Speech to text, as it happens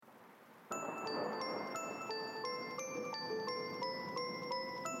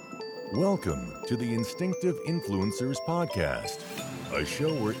Welcome to the Instinctive Influencers Podcast, a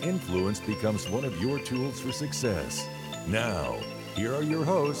show where influence becomes one of your tools for success. Now, here are your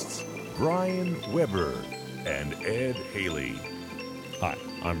hosts, Brian Weber and Ed Haley. Hi,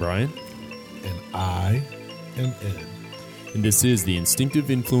 I'm Brian. And I am Ed. And this is the Instinctive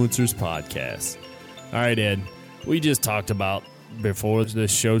Influencers Podcast. All right, Ed, we just talked about before the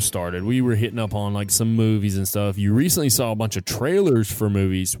show started, we were hitting up on like some movies and stuff. You recently saw a bunch of trailers for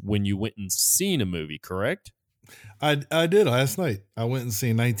movies when you went and seen a movie, correct? I did last night. I went and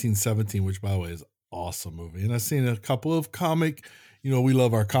seen 1917, which, by the way, is an awesome movie. And I've seen a couple of comic, we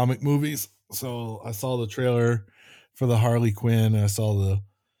love our comic movies. So I saw the trailer for the Harley Quinn. And I saw the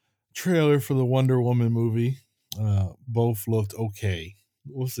trailer for the Wonder Woman movie. Both looked okay.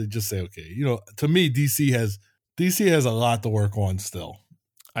 We'll just say okay. To me, DC has a lot to work on still.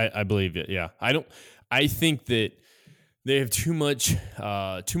 I believe it. Yeah. I think that they have too much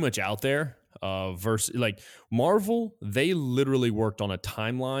out there. Versus like Marvel, they literally worked on a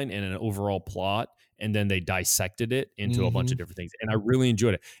timeline and an overall plot, and then they dissected it into a bunch of different things. And I really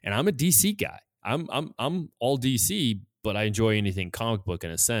enjoyed it. And I'm a DC guy. I'm all DC, but I enjoy anything comic book in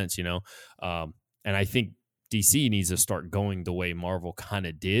a sense, and I think DC needs to start going the way Marvel kind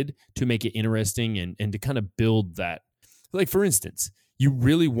of did to make it interesting and to kind of build that. Like, for instance, you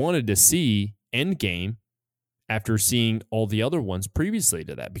really wanted to see Endgame after seeing all the other ones previously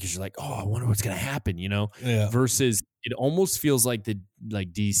to that, because you're like, oh, I wonder what's going to happen, Yeah. Versus it almost feels like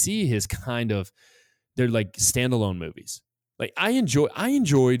DC has they're like standalone movies. Like I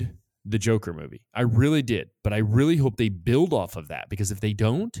enjoyed the Joker movie. I really did, but I really hope they build off of that, because if they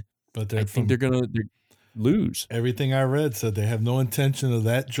don't, I think they're going to lose. Everything I read said they have no intention of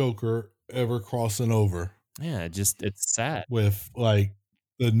that Joker ever crossing over. Yeah, it's sad with like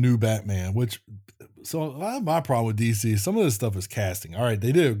the new Batman, so a lot of my problem with DC, some of this stuff is casting. All right,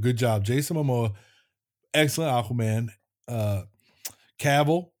 they did a good job. Jason Momoa, excellent Aquaman.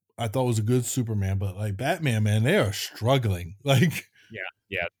 Cavill, I thought was a good Superman, but like Batman, man, they are struggling. Like,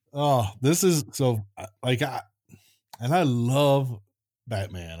 yeah. Oh, this is so like and I love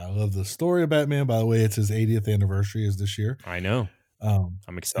Batman. I love the story of Batman. By the way, it's his 80th anniversary is this year. I know.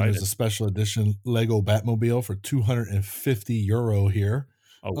 I'm excited. There's a special edition Lego Batmobile for €250 here.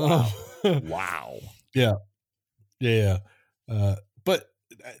 Oh, wow. Wow. Yeah. But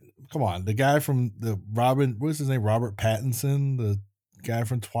come on, the guy from what's his name? Robert Pattinson, the guy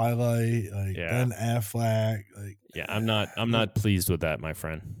from Twilight, Ben Affleck. I'm not pleased with that, my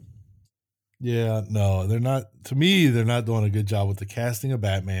friend. Yeah, no, they're not. To me, they're not doing a good job with the casting of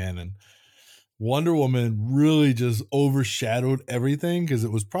Batman, and Wonder Woman really just overshadowed everything because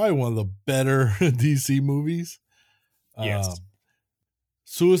it was probably one of the better DC movies. Yes.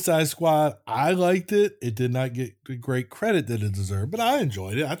 Suicide Squad, I liked it. It did not get the great credit that it deserved, but I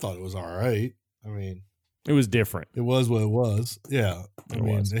enjoyed it. I thought it was all right. I mean, it was different. It was what it was. Yeah.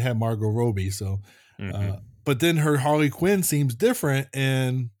 It had Margot Robbie. So, but then her Harley Quinn seems different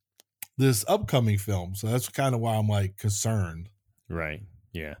in this upcoming film. So that's kind of why I'm like concerned. Right.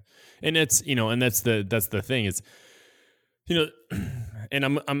 Yeah. And it's, that's the thing is, and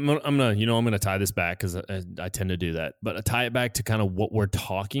I'm gonna tie this back because I tend to do that, but I tie it back to kind of what we're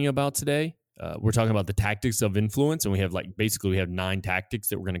talking about today. We're talking about the tactics of influence, and we have 9 tactics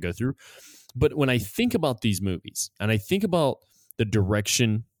that we're going to go through. But when I think about these movies and I think about the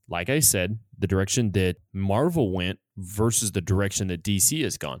direction, like I said, the direction that Marvel went versus the direction that DC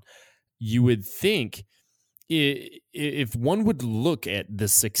has gone, you would think if one would look at the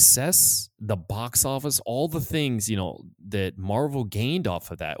success, the box office, all the things, that Marvel gained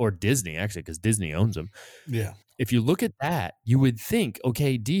off of that, or Disney, actually, because Disney owns them. Yeah. If you look at that, you would think,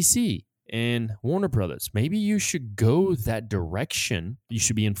 okay, DC and Warner Brothers, maybe you should go that direction. You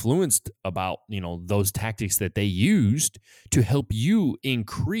should be influenced about, those tactics that they used to help you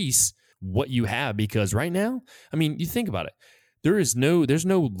increase what you have. Because right now, I mean, you think about it. There's no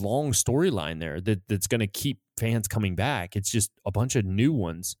long storyline there that's going to keep fans coming back. It's just a bunch of new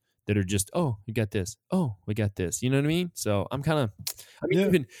ones that are just, oh, we got this. Oh, we got this. You know what I mean? So I'm kind of,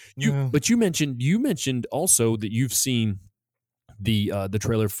 but you mentioned also that you've seen the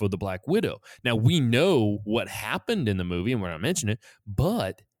trailer for the Black Widow. Now we know what happened in the movie, and we're not mentioning it,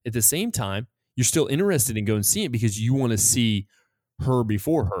 but at the same time, you're still interested in going and seeing it because you want to see her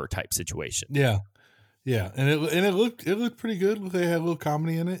before her type situation. Yeah. Yeah, and it looked pretty good. They had a little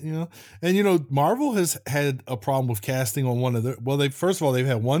comedy in it, And Marvel has had a problem with casting on one of their. Well, they've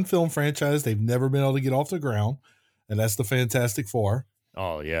had one film franchise they've never been able to get off the ground, and that's the Fantastic Four.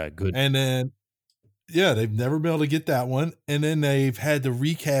 Oh yeah, good. And then, they've never been able to get that one. And then they've had to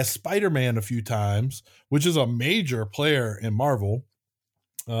recast Spider-Man a few times, which is a major player in Marvel.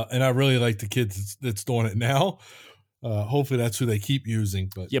 And I really like the kids that's doing it now. Hopefully that's who they keep using.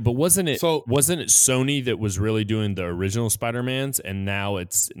 But yeah, but wasn't it Sony that was really doing the original Spider-Mans, and now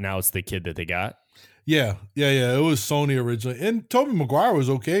it's the kid that they got? Yeah. It was Sony originally, and Tobey Maguire was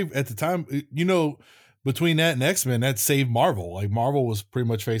okay at the time. You know, between that and X-Men, that saved Marvel. Like Marvel was pretty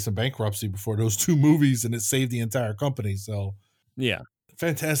much facing bankruptcy before those two movies, and it saved the entire company. So yeah.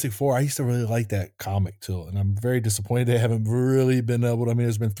 Fantastic Four, I used to really like that comic too, and I'm very disappointed they haven't really been able to. I mean,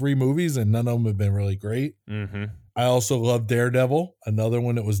 there's been 3 movies, and none of them have been really great. Mm-hmm. I also love Daredevil, another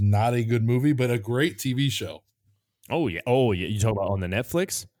one that was not a good movie, but a great TV show. Oh yeah. You talk about on the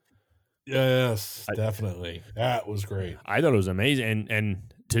Netflix? Yes, definitely. That was great. I thought it was amazing, and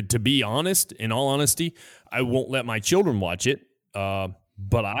to be honest, in all honesty, I won't let my children watch it. But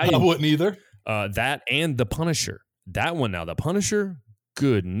I wouldn't either. That and The Punisher. That one now, The Punisher.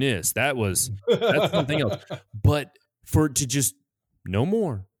 Goodness, that's something else. But for it to just no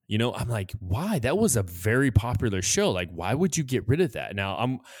more, you know, I'm like, why? That was a very popular show. Like, why would you get rid of that?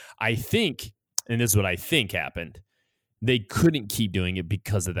 Now, I think, and this is what I think happened, they couldn't keep doing it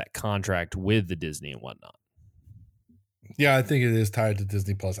because of that contract with the Disney and whatnot. Yeah, I think it is tied to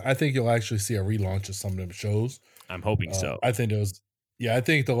Disney Plus. I think you'll actually see a relaunch of some of them shows. I'm hoping so. I think I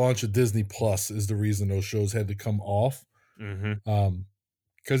think the launch of Disney Plus is the reason those shows had to come off. Mm-hmm.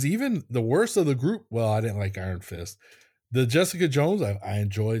 Because even the worst of the group, well, I didn't like Iron Fist. The Jessica Jones, I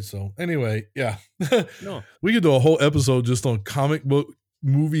enjoyed. So anyway, yeah. No. We could do a whole episode just on comic book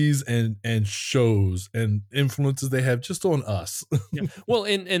movies and shows and influences they have just on us. Yeah. Well,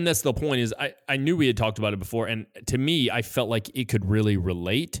 and that's the point is I knew we had talked about it before. And to me, I felt like it could really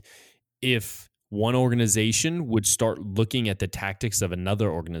relate if one organization would start looking at the tactics of another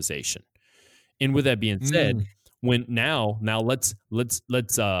organization. And with that being said, when now let's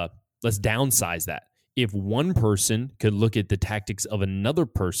downsize that. If one person could look at the tactics of another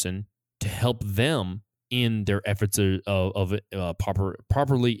person to help them in their efforts of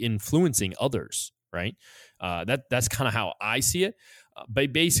properly influencing others, right? That's kind of how I see it.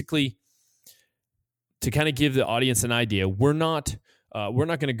 But basically, to kind of give the audience an idea, we're not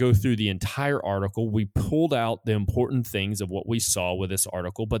going to go through the entire article. We pulled out the important things of what we saw with this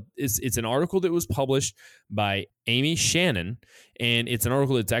article, but it's an article that was published by Amy Shannon, and it's an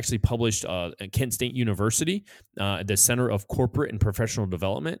article that's actually published at Kent State University, the Center of Corporate and Professional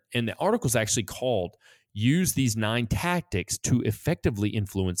Development, and the article is actually called "Use These 9 Tactics to Effectively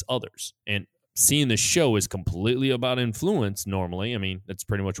Influence Others." And seeing the show is completely about influence normally. I mean, that's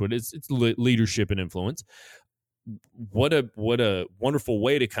pretty much what it is. It's leadership and influence. What a wonderful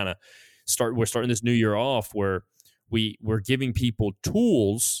way to kind of start. We're starting this new year off where we're giving people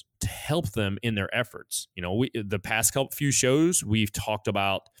tools to help them in their efforts. You know, the past few shows we've talked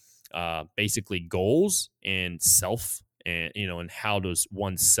about basically goals and self, and and how does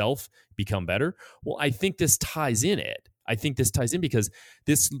oneself become better. Well, I think this ties in, Ed. I think this ties in because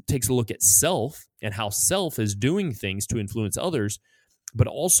this takes a look at self and how self is doing things to influence others, but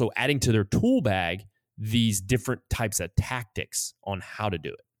also adding to their tool bag these different types of tactics on how to do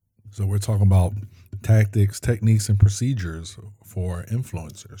it. So we're talking about tactics, techniques, and procedures for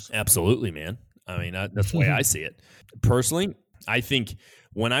influencers. Absolutely, man. I mean, that's the way I see it. Personally, I think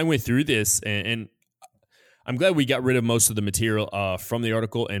when I went through this, and I'm glad we got rid of most of the material from the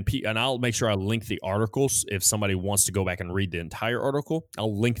article, and I'll make sure I link the articles if somebody wants to go back and read the entire article.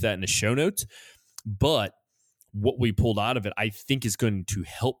 I'll link that in the show notes. But what we pulled out of it, I think, is going to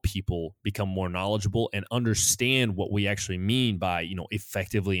help people become more knowledgeable and understand what we actually mean by,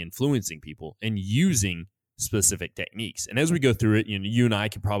 effectively influencing people and using specific techniques. And as we go through it, you and I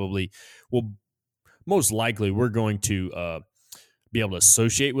could most likely we're going to be able to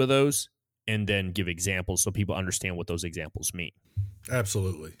associate with those and then give examples so people understand what those examples mean.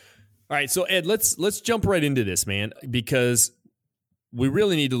 Absolutely. All right, so Ed, let's jump right into this, man, because we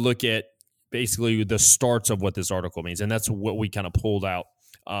really need to look at basically the starts of what this article means, and that's what we kind of pulled out.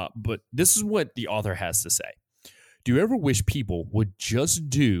 But this is what the author has to say. Do you ever wish people would just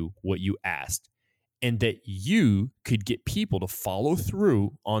do what you asked and that you could get people to follow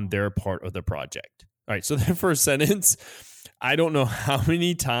through on their part of the project? All right, so the first sentence, I don't know how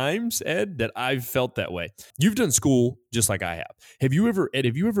many times, Ed, that I've felt that way. You've done school just like I have. Have you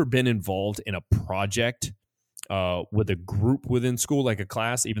ever been involved in a project with a group within school, like a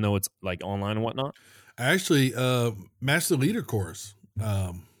class, even though it's like online and whatnot? Actually, Master Leader course,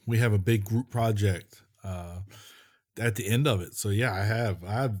 we have a big group project at the end of it. So yeah,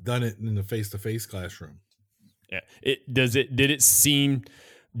 I've done it in the face-to-face classroom. Yeah. Did it seem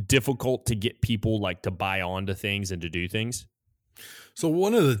difficult to get people like to buy onto things and to do things? So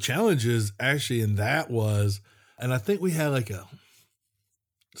one of the challenges actually in that was, and I think we had like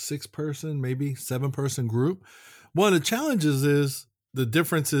 6-person, maybe 7-person group. One of the challenges is the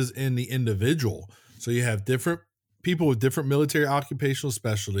differences in the individual. So you have different people with different military occupational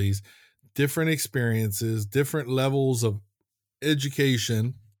specialties, different experiences, different levels of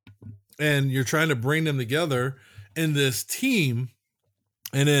education, and you're trying to bring them together in this team.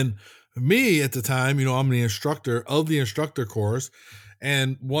 And then me at the time, I'm the instructor of the instructor course.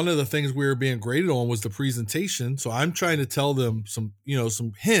 And one of the things we were being graded on was the presentation. So I'm trying to tell them some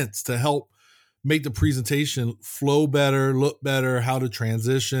hints to help make the presentation flow better, look better, how to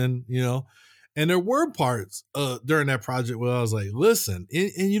transition, And there were parts during that project where I was like, listen,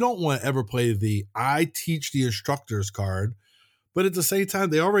 and you don't want to ever play the I teach the instructors card. But at the same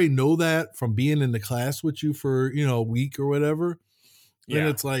time, they already know that from being in the class with you for, a week or whatever. Yeah. And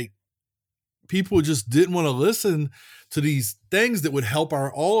it's like people just didn't want to listen to these things that would help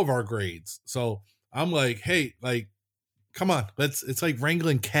all of our grades. So I'm like, hey, like, come on, it's like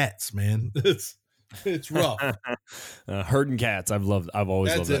wrangling cats, man. It's rough. Herding cats. I've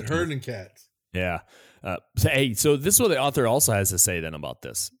always loved that. Herding cats. Yeah. So this is what the author also has to say then about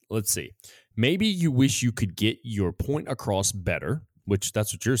this. Let's see. Maybe you wish you could get your point across better, which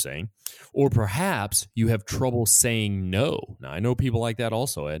that's what you're saying, or perhaps you have trouble saying no. Now, I know people like that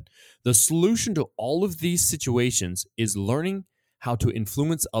also, Ed. The solution to all of these situations is learning how to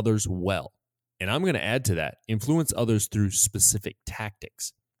influence others well. And I'm going to add to that, influence others through specific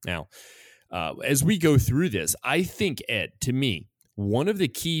tactics. Now, as we go through this, I think, Ed, to me, one of the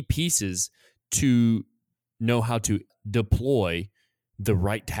key pieces to know how to deploy the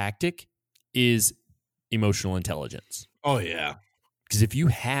right tactic is emotional intelligence. Oh, yeah. Because if you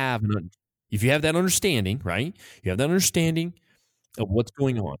have that understanding, right? You have that understanding of what's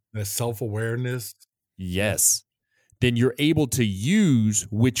going on. That self-awareness. Yes. Then you're able to use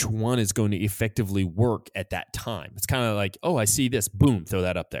which one is going to effectively work at that time. It's kind of like, oh, I see this. Boom, throw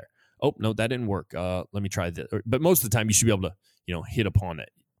that up there. Oh, no, that didn't work. Let me try this. But most of the time, you should be able to, hit upon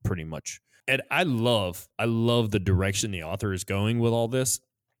it pretty much. And I love the direction the author is going with all this.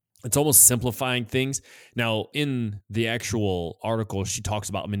 It's almost simplifying things. Now, in the actual article, she talks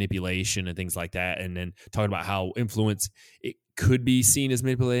about manipulation and things like that, and then talking about how influence, it could be seen as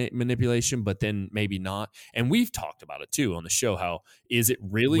manipulation, but then maybe not. And we've talked about it too on the show. How is it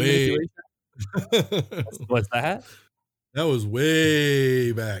really manipulation? What's that? That was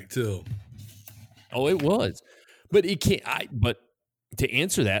way back too. Oh, it was, but it can't. But to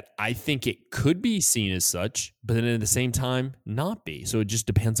answer that, I think it could be seen as such, but then at the same time, not be. So it just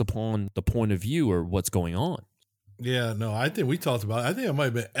depends upon the point of view or what's going on. Yeah, no, I think we talked about it. I think it might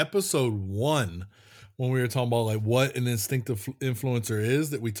have been episode 1 when we were talking about like what an instinctive influencer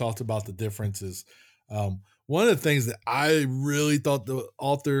is, that we talked about the differences. One of the things that I really thought the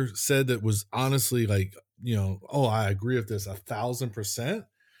author said that was honestly like, I agree with this 1,000%,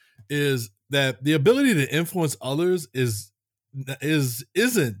 is that the ability to influence others isn't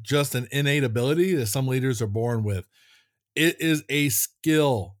just an innate ability that some leaders are born with. It is a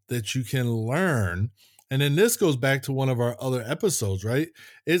skill that you can learn. And then this goes back to one of our other episodes, right?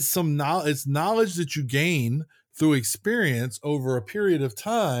 It's knowledge that you gain through experience over a period of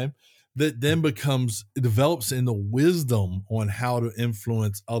time that then develops into wisdom on how to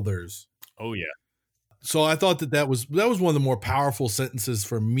influence others. Oh yeah. So I thought that was one of the more powerful sentences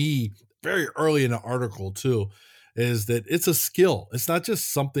for me very early in the article too, is that it's a skill. It's not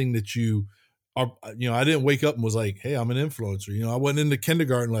just something that you are, I didn't wake up and was like, hey, I'm an influencer. I went into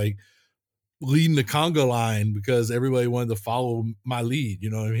kindergarten like leading the conga line because everybody wanted to follow my lead. You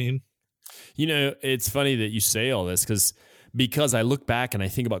know what I mean? It's funny that you say all this because I look back and I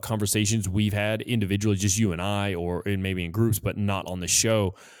think about conversations we've had individually, just you and I, or maybe in groups, but not on the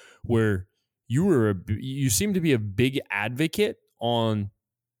show, where you seem to be a big advocate on,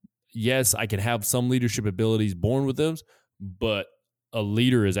 yes, I can have some leadership abilities born with those, but a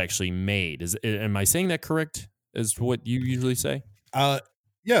leader is actually made. Am I saying that correct? Is what you usually say?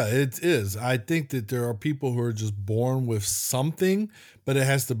 Yeah, it is. I think that there are people who are just born with something, but it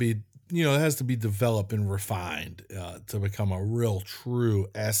has to be, developed and refined to become a real true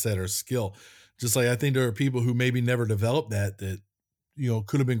asset or skill. Just like I think there are people who maybe never developed that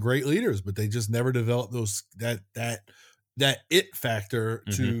could have been great leaders, but they just never developed that it factor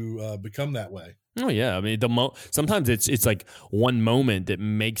to become that way. Oh yeah, I mean sometimes it's like one moment that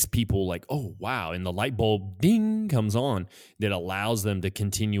makes people like, oh wow, and the light bulb ding comes on that allows them to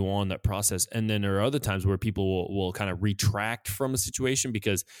continue on that process. And then there are other times where people will kind of retract from a situation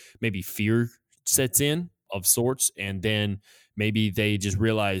because maybe fear sets in of sorts, and then maybe they just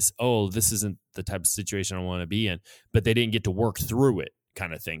realize, oh, this isn't the type of situation I want to be in, but they didn't get to work through it.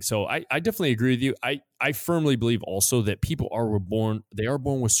 kind of thing. So I definitely agree with you. I firmly believe also that people are born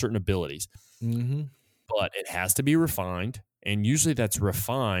with certain abilities, but it has to be refined. And usually that's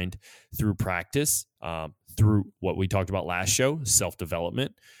refined through practice, through what we talked about last show,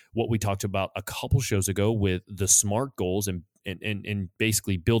 self-development, what we talked about a couple shows ago with the SMART goals and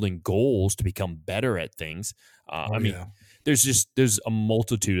basically building goals to become better at things. There's a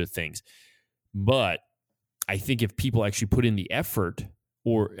multitude of things. But I think if people actually put in the effort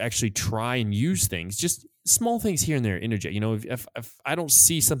or actually try and use things, just small things here and there, interject. If I don't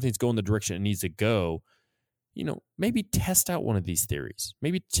see something's going the direction it needs to go, maybe test out one of these theories,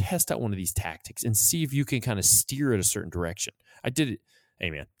 maybe test out one of these tactics and see if you can kind of steer it a certain direction. I did it. Hey,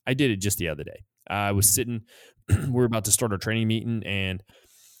 man, I did it just the other day. I was sitting, we're about to start our training meeting and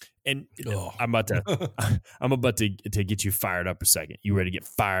I'm about to get you fired up a second. You ready to get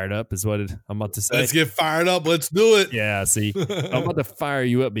fired up is what I'm about to say. Let's get fired up. Let's do it. Yeah, see, I'm about to fire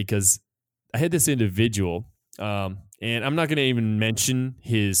you up because I had this individual, and I'm not going to even mention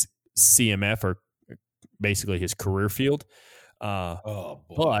his CMF or basically his career field.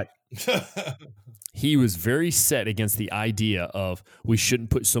 But he was very set against the idea of we shouldn't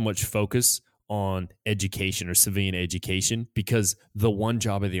put so much focus on education or civilian education because the one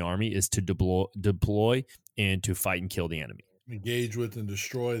job of the Army is to deploy and to fight and kill the enemy. Engage with and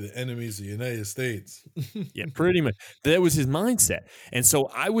destroy the enemies of the United States. Yeah, pretty much. That was his mindset. And so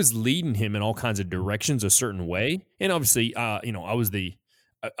I was leading him in all kinds of directions a certain way. And obviously, I was the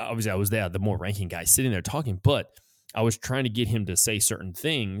more ranking guy sitting there talking, but I was trying to get him to say certain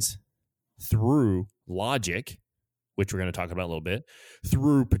things through logic, which we're going to talk about a little bit,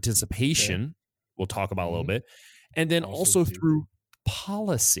 through participation, we'll talk about a little bit, and then also through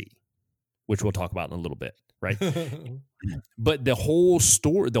policy, which we'll talk about in a little bit, right? But the whole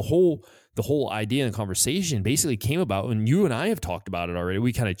story, the whole idea and conversation basically came about, and you and I have talked about it already.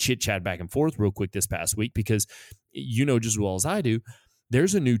 We kind of chit-chat back and forth real quick this past week because just as well as I do,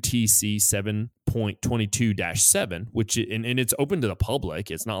 there's a new TC 7.22-7, which and it's open to the public.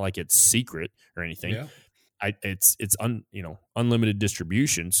 It's not like it's secret or anything. Yeah. It's unlimited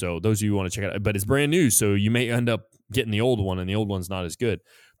distribution. So those of you who want to check it out, but it's brand new. So you may end up getting the old one and the old one's not as good,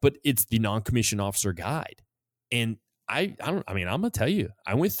 but it's the non-commissioned officer guide. And I'm going to tell you,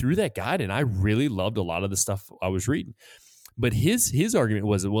 I went through that guide and I really loved a lot of the stuff I was reading, but his argument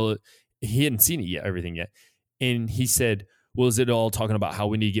was, well, he hadn't seen it yet, everything yet. And he said, well, is it all talking about how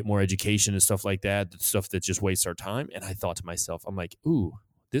we need to get more education and stuff like that, stuff that just wastes our time? And I thought to myself, I'm like, ooh,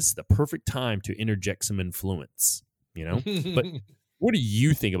 this is the perfect time to interject some influence, But what do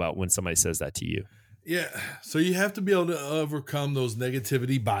you think about when somebody says that to you? Yeah. So you have to be able to overcome those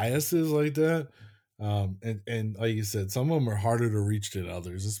negativity biases like that. And like you said, some of them are harder to reach than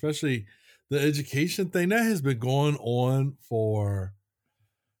others, especially the education thing that has been going on for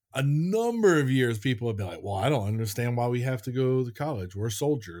a number of years. People have been like, well, I don't understand why we have to go to college. We're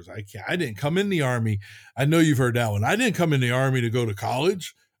soldiers. I didn't come in the Army. I know you've heard that one. I didn't come in the Army to go to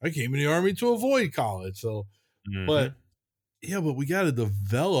college. I came in the Army to avoid college. So, but we got to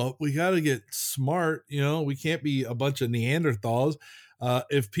develop. We got to get smart. We can't be a bunch of Neanderthals.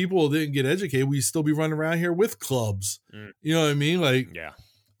 If people didn't get educated, we'd still be running around here with clubs. You know what I mean? Like, yeah,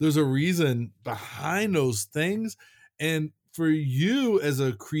 there's a reason behind those things. And for you as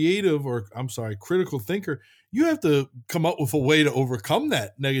a critical thinker, you have to come up with a way to overcome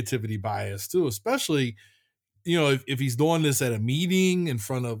that negativity bias too, especially, if he's doing this at a meeting in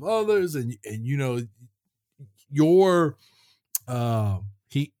front of others and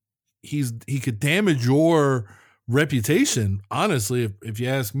he could damage your reputation, honestly, if you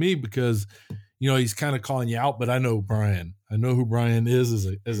ask me, because he's kind of calling you out. But I know Brian. I know who Brian is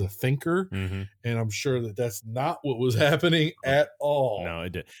as a thinker, and I'm sure that that's not what was happening at all. No,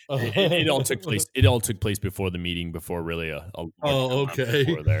 it did. It all took place. It all took place before the meeting, before really okay.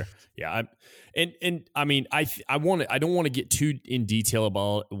 Before there, yeah. I mean, I don't want to get too in detail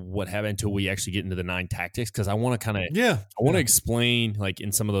about what happened until we actually get into the 9 tactics, because I want to to explain, like,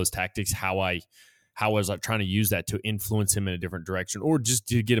 in some of those tactics how I was like trying to use that to influence him in a different direction, or just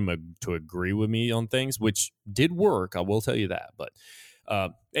to get him to agree with me on things, which did work. I will tell you that. But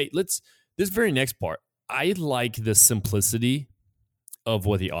hey, this very next part, I like the simplicity of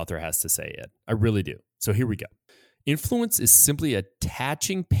what the author has to say, Ed. I really do. So here we go. Influence is simply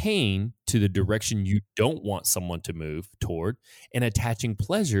attaching pain to the direction you don't want someone to move toward and attaching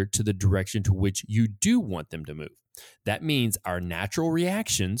pleasure to the direction to which you do want them to move. That means our natural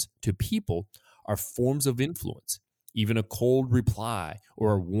reactions to people are forms of influence. Even a cold reply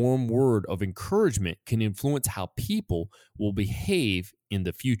or a warm word of encouragement can influence how people will behave in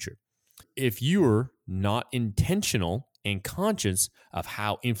the future. If you're not intentional and conscious of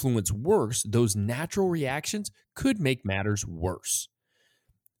how influence works, those natural reactions could make matters worse.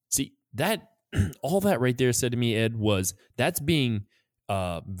 See, that all that right there said to me, Ed, was that's being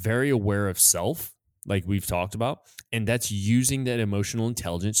very aware of self, like we've talked about, and that's using that emotional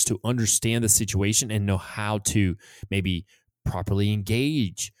intelligence to understand the situation and know how to maybe properly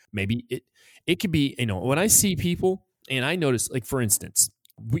engage. Maybe it could be, when I see people and I notice, like, for instance,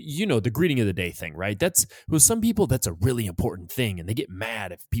 the greeting of the day thing, right? With some people, that's a really important thing, and they get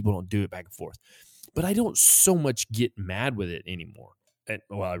mad if people don't do it back and forth. But I don't so much get mad with it anymore. And,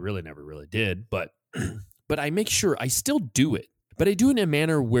 well, I really never really did, but I make sure I still do it. But I do it in a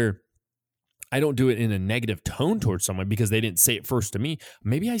manner where I don't do it in a negative tone towards someone because they didn't say it first to me.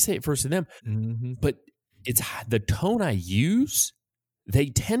 Maybe I say it first to them, but it's the tone I use. They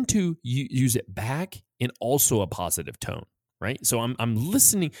tend to use it back in also a positive tone, right? So I'm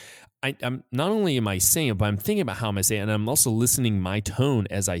listening. I'm not only am I saying it, but I'm thinking about how I'm saying it, and I'm also listening my tone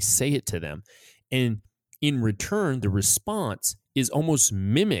as I say it to them. And in return, the response is almost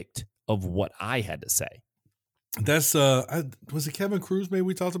mimicked of what I had to say. That's was it Kevin Cruz? Maybe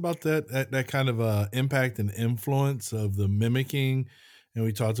we talked about that kind of impact and influence of the mimicking, and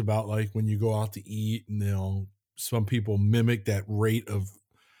we talked about like when you go out to eat, and some people mimic that rate of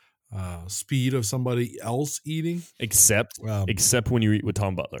speed of somebody else eating, except when you eat with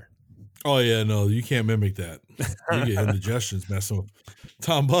Tom Butler. Oh yeah, no, you can't mimic that. You get indigestions messing with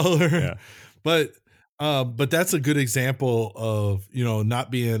Tom Butler. Yeah. But that's a good example of,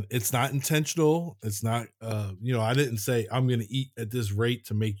 it's not intentional. It's not, I didn't say I'm going to eat at this rate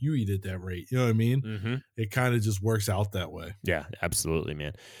to make you eat at that rate. You know what I mean? Mm-hmm. It kind of just works out that way. Yeah, absolutely,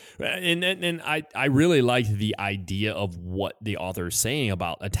 man. And I really like the idea of what the author is saying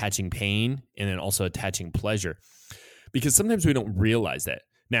about attaching pain and then also attaching pleasure, because sometimes we don't realize that.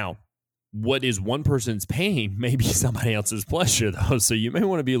 Now, what is one person's pain may be somebody else's pleasure, though. So you may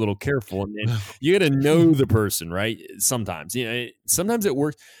want to be a little careful, and you got to know the person, right? Sometimes, sometimes it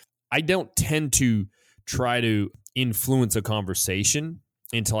works. I don't tend to try to influence a conversation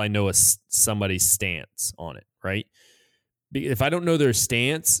until I know somebody's stance on it, right? If I don't know their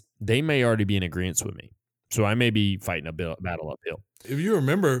stance, they may already be in agreement with me. So I may be fighting a battle uphill. If you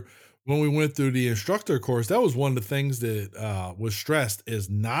remember, when we went through the instructor course, that was one of the things that was stressed, is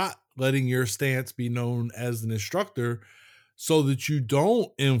not letting your stance be known as an instructor so that you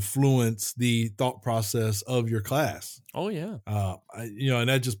don't influence the thought process of your class. Oh yeah. And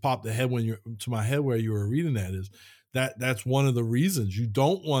that just popped to my head where you were reading that, is that's one of the reasons you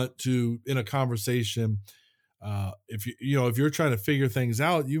don't want to, in a conversation, if you're trying to figure things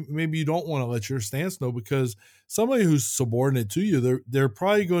out, you don't want to let your stance know, because somebody who's subordinate to you, they're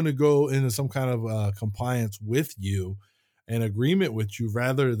probably going to go into some kind of compliance with you and agreement with you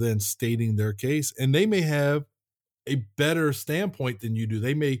rather than stating their case. And they may have a better standpoint than you do.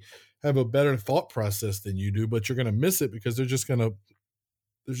 They may have a better thought process than you do, but you're going to miss it because they're just going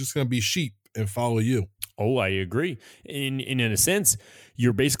to be sheep and follow you. Oh, I agree. In a sense,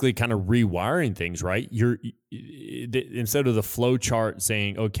 you're basically kind of rewiring things, right? Instead of the flow chart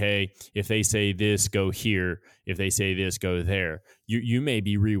saying, okay, if they say this, go here. If they say this, go there. You may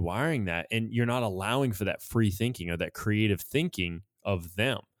be rewiring that, and you're not allowing for that free thinking or that creative thinking of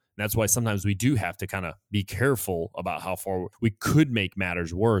them. And that's why sometimes we do have to kind of be careful about how far we could make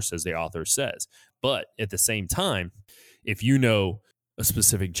matters worse, as the author says. But at the same time, if you know a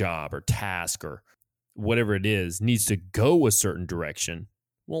specific job or task or whatever it is needs to go a certain direction,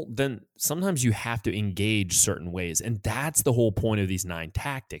 well, then sometimes you have to engage certain ways. And that's the whole point of these 9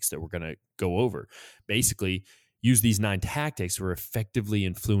 tactics that we're going to go over. Basically, use these 9 tactics for effectively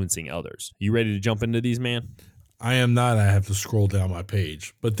influencing others. You ready to jump into these, man? I am not. I have to scroll down my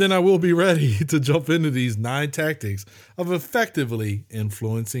page. But then I will be ready to jump into these 9 tactics of effectively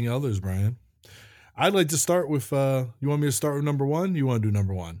influencing others, Brian. I'd like to start with, you want me to start with number 1? You want to do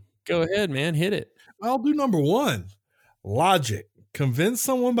number 1? Go ahead, man. Hit it. I'll do number 1. Logic. Convince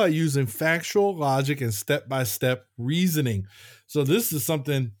someone by using factual logic and step-by-step reasoning. So this is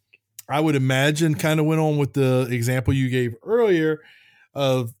something I would imagine kind of went on with the example you gave earlier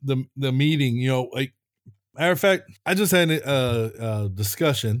of the meeting. Matter of fact, I just had a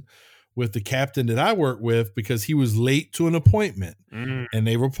discussion with the captain that I work with because he was late to an appointment, and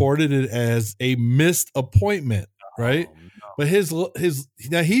they reported it as a missed appointment, right? Oh, no.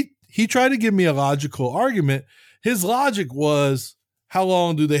 But he tried to give me a logical argument. His logic was, how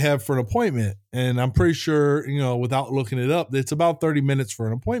long do they have for an appointment? And I'm pretty sure, without looking it up, it's about 30 minutes for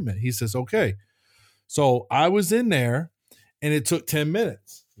an appointment. He says, okay. So I was in there and it took 10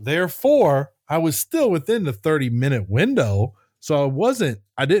 minutes. Therefore, I was still within the 30-minute window. So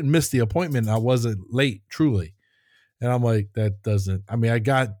I didn't miss the appointment. I wasn't late, truly. And I'm like, that doesn't, I mean, I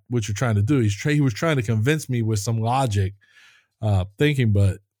got what you're trying to do. He was trying to convince me with some logic, thinking,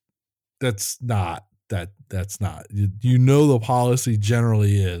 but that's not, you know, the policy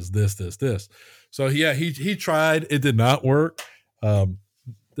generally is this. So yeah, he tried, it did not work. They're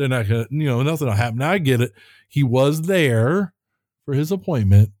not going to, nothing will happen. Now I get it. He was there for his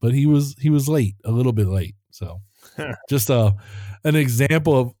appointment, but he was late, a little bit late. So just an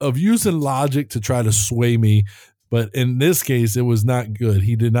example of using logic to try to sway me. But in this case, it was not good.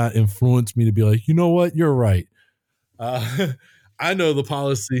 He did not influence me to be like, you know what? You're right. I know the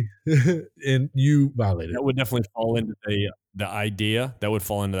policy and you violated it. That would definitely fall into the idea. That would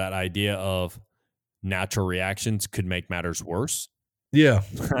fall into that idea of natural reactions could make matters worse. Yeah.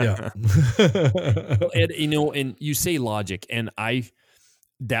 And and you say logic, and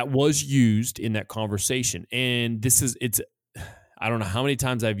that was used in that conversation. And I don't know how many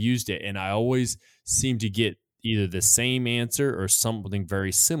times I've used it, and I always seem to get either the same answer or something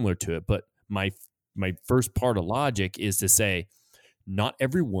very similar to it. But my first part of logic is to say, not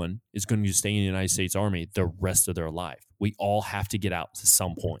everyone is going to stay in the United States Army the rest of their life. We all have to get out at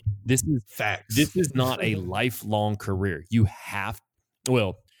some point. This is facts. This is not a lifelong career. You have,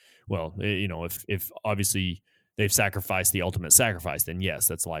 if obviously they've sacrificed the ultimate sacrifice, then yes,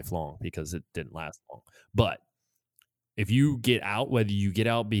 that's lifelong because it didn't last long. But if you get out, whether you get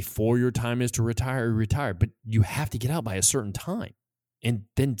out before your time is to retire or retire, but you have to get out by a certain time. And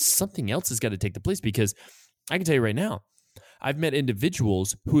then something else has got to take the place, because I can tell you right now, I've met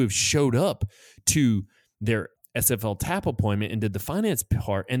individuals who have showed up to their SFL TAP appointment and did the finance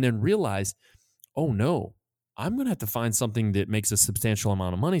part and then realized, oh no, I'm going to have to find something that makes a substantial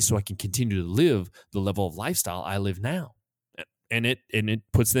amount of money so I can continue to live the level of lifestyle I live now. And it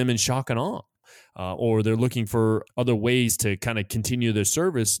puts them in shock and awe. Or they're looking for other ways to kind of continue their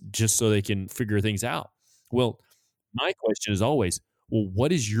service just so they can figure things out. Well, my question is always, well,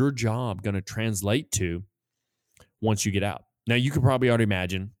 what is your job going to translate to once you get out? Now, you could probably already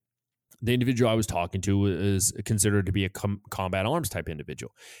imagine the individual I was talking to is considered to be a combat arms type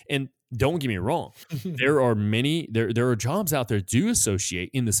individual. And don't get me wrong, there are jobs out there that do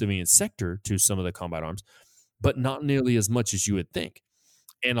associate in the civilian sector to some of the combat arms, but not nearly as much as you would think.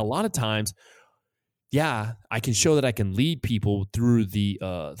 And a lot of times, yeah, I can show that I can lead people through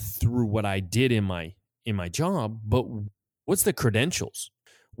through what I did in my job, but what's the credentials?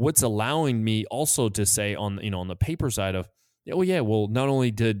 What's allowing me also to say on the paper side of, oh yeah, well, not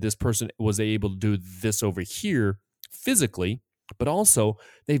only did this person was able to do this over here physically, but also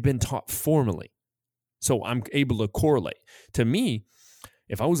they've been taught formally. So I'm able to correlate. To me,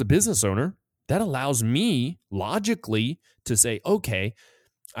 if I was a business owner, that allows me logically to say, okay,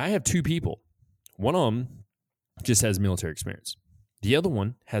 I have two people. One of them just has military experience. The other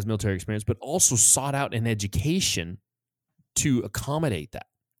one has military experience, but also sought out an education to accommodate that.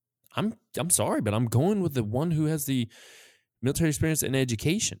 I'm sorry, but I'm going with the one who has the military experience and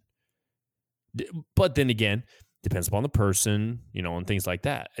education. But then again, depends upon the person, and things like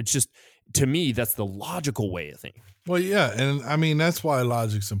that. It's just, to me, that's the logical way of thinking. Well, yeah. And I mean, that's why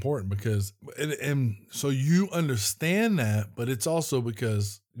logic's important, because, and so you understand that, but it's also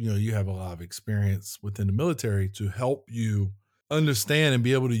because, you have a lot of experience within the military to help you understand and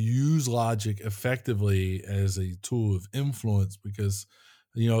be able to use logic effectively as a tool of influence, because,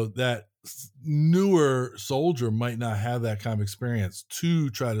 that newer soldier might not have that kind of experience to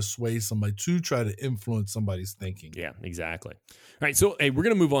try to sway somebody, to try to influence somebody's thinking. Yeah, exactly. All right. So, hey, we're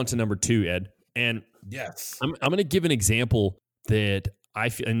going to move on to number 2, Ed. And yes, I'm going to give an example that I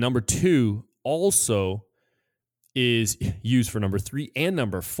feel, and number 2 also is used for number 3 and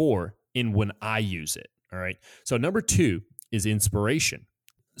number 4 in when I use it. All right. So number 2 is inspiration,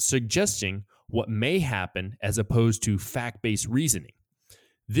 suggesting what may happen as opposed to fact-based reasoning.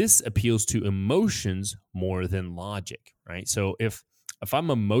 This appeals to emotions more than logic, right? So if I'm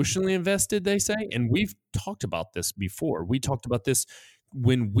emotionally invested, they say, and we've talked about this before. We talked about this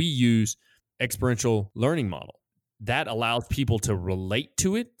when we use experiential learning model. That allows people to relate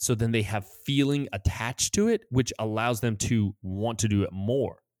to it, so then they have feeling attached to it, which allows them to want to do it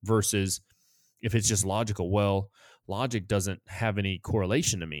more, versus if it's just logical. Well, logic doesn't have any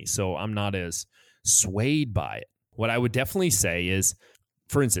correlation to me, so I'm not as swayed by it. What I would definitely say is,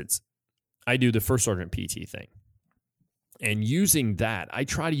 for instance, I do the first sergeant PT thing. And using that, I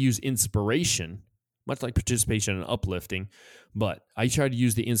try to use inspiration, much like participation and uplifting, but I try to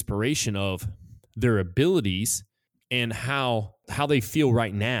use the inspiration of their abilities and how they feel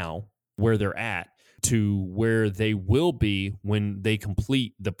right now, where they're at, to where they will be when they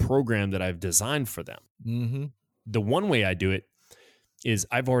complete the program that I've designed for them. Mm-hmm. The one way I do it is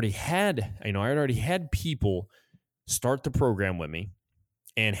I've already had, I already had people start the program with me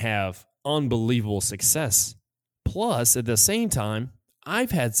and have unbelievable success. Plus, at the same time,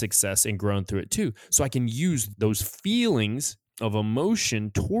 I've had success and grown through it too. So I can use those feelings of emotion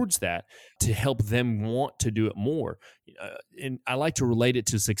towards that to help them want to do it more. And I like to relate it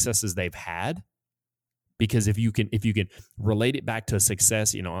to successes they've had, because if you can relate it back to a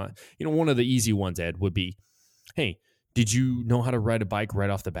success, one of the easy ones, Ed, would be, hey, did you know how to ride a bike right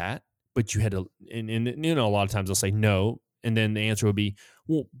off the bat? But you had to, and a lot of times they'll say no. And then the answer would be,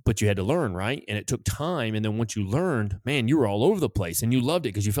 well, but you had to learn, right? And it took time. And then once you learned, man, you were all over the place and you loved it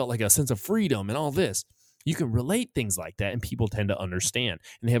because you felt like a sense of freedom and all this. You can relate things like that, and people tend to understand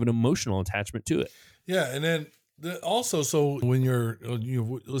and they have an emotional attachment to it. Yeah. And then also, so when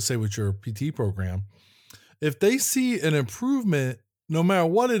let's say with your PT program, if they see an improvement, no matter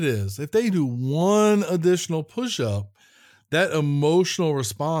what it is, if they do one additional push-up, that emotional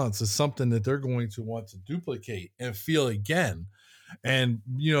response is something that they're going to want to duplicate and feel again. And,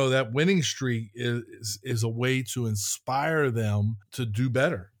 that winning streak is a way to inspire them to do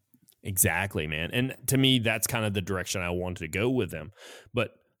better. Exactly, man. And to me, that's kind of the direction I wanted to go with them.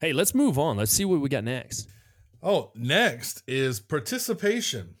 But hey, let's move on. Let's see what we got next. Oh, next is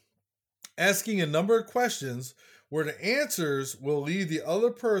participation. Asking a number of questions where the answers will lead the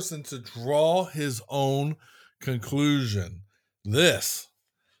other person to draw his own conclusion. This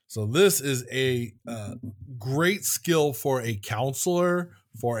is a great skill for a counselor,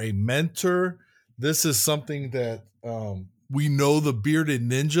 for a mentor. This is something that we know the Bearded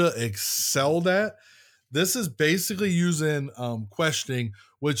Ninja excelled at. This is basically using questioning,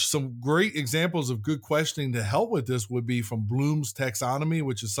 which some great examples of good questioning to help with this would be from Bloom's taxonomy,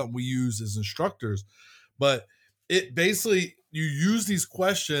 which is something we use as instructors. But it basically, you use these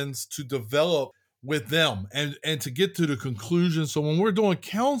questions to develop with them and to get to the conclusion. So when we're doing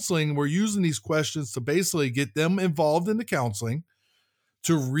counseling, we're using these questions to basically get them involved in the counseling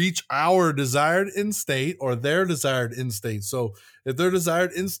to reach our desired end state or their desired end state. So if their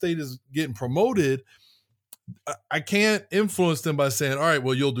desired end state is getting promoted, I can't influence them by saying, all right,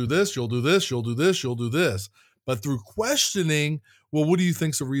 well, you'll do this, you'll do this, you'll do this, you'll do this. But through questioning, well, what do you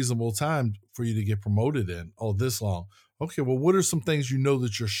think is a reasonable time for you to get promoted in? Oh, this long. Okay, well, what are some things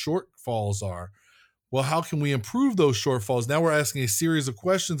that your shortfalls are? Well, how can we improve those shortfalls? Now we're asking a series of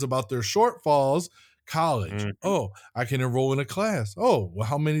questions about their shortfalls. College. Mm-hmm. Oh, I can enroll in a class. Oh, well,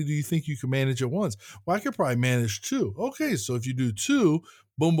 how many do you think you can manage at once? Well, I could probably manage 2. Okay, so if you do 2,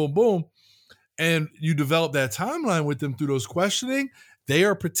 boom, boom, boom, and you develop that timeline with them through those questioning, they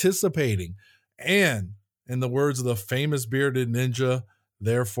are participating. And in the words of the famous Bearded Ninja,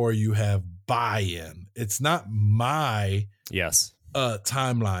 therefore you have buy-in. It's not my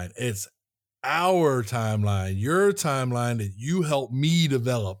timeline. It's our timeline, your timeline that you help me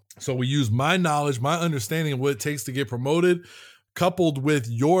develop. So we use my knowledge, my understanding of what it takes to get promoted, coupled with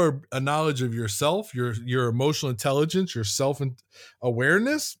your knowledge of yourself, your emotional intelligence, your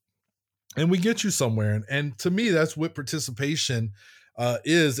self-awareness, and we get you somewhere. And to me, that's what participation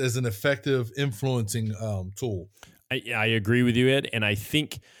is as an effective influencing tool. I agree with you, Ed. And I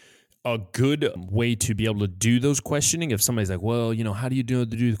think a good way to be able to do those questioning, if somebody's like, well, how do you do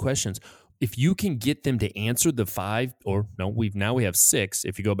the questions? If you can get them to answer the 5, or no, we have 6.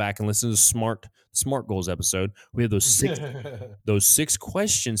 If you go back and listen to the Smart Goals episode, we have those 6 those 6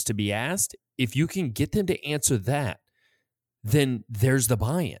 questions to be asked. If you can get them to answer that, then there's the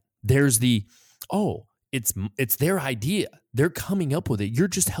buy-in. There's the, it's their idea. They're coming up with it. You're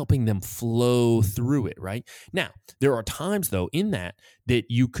just helping them flow through it, right? Now, there are times though in that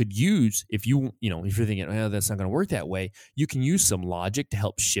you could use, if you're thinking, that's not going to work that way, you can use some logic to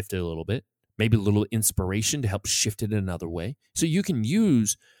help shift it a little bit, maybe a little inspiration to help shift it another way. So you can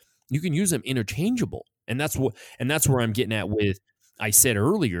use them interchangeable. And that's where I'm getting at with, I said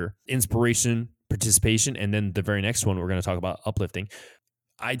earlier, inspiration, participation, and then the very next one we're going to talk about, uplifting.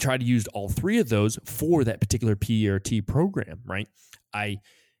 I try to use all 3 of those for that particular PERT program, right? I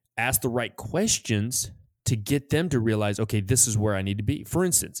ask the right questions to get them to realize, okay, this is where I need to be. For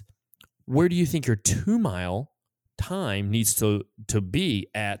instance, where do you think your 2-mile time needs to be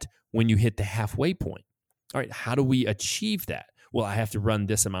at when you hit the halfway point? All right, how do we achieve that? Well, I have to run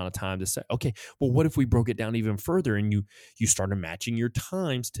this amount of time to say, okay, well, what if we broke it down even further and you started matching your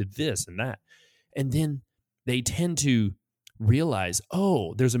times to this and that? And then they tend to realize,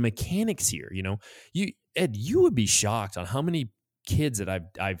 oh, there's a mechanics here. Ed, you would be shocked on how many kids that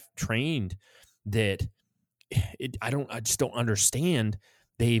I've trained that I just don't understand.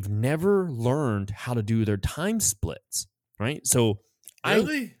 They've never learned how to do their time splits, right? So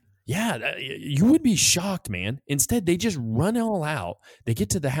really? Yeah, you would be shocked, man. Instead, they just run all out. They get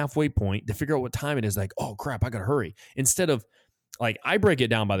to the halfway point. They figure out what time it is. Like, oh crap, I gotta hurry. Instead of like, I break it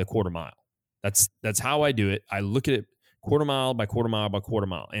down by the quarter mile. That's how I do it. I look at it quarter mile by quarter mile by quarter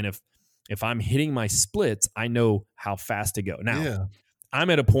mile. And if I'm hitting my splits, I know how fast to go. Now, I'm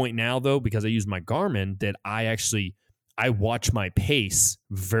at a point now though, because I use my Garmin, that I watch my pace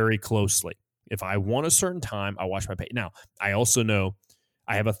very closely. If I want a certain time, I watch my pace. Now, I also know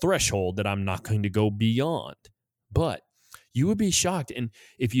I have a threshold that I'm not going to go beyond. But you would be shocked. And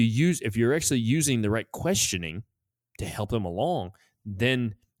if you're actually using the right questioning to help them along,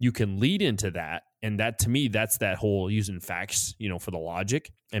 then you can lead into that. And that, to me, that's that whole using facts, for the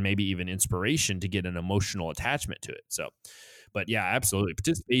logic and maybe even inspiration to get an emotional attachment to it. So, but yeah, absolutely.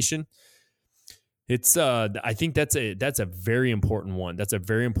 Participation. It's I think that's a very important one. That's a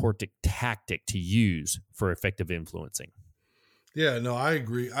very important tactic to use for effective influencing. Yeah, no, I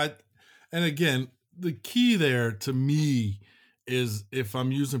agree. And again, the key there to me is, if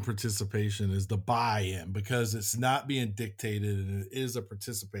I'm using participation, is the buy-in, because it's not being dictated and it is a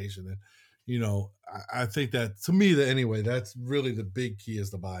participation. And, I think that, to me, anyway, that's really the big key,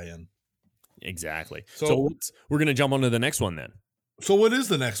 is the buy-in. Exactly. So we're going to jump on to the next one then. So what is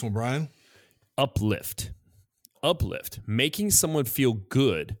the next one, Brian? Uplift. Making someone feel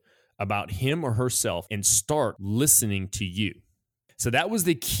good about him or herself and start listening to you. So that was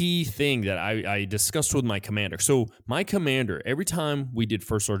the key thing that I discussed with my commander. So my commander, every time we did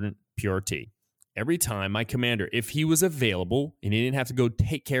First Sergeant PRT, every time my commander, if he was available and he didn't have to go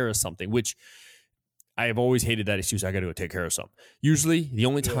take care of something, which I have always hated that excuse, I got to go take care of something. Usually the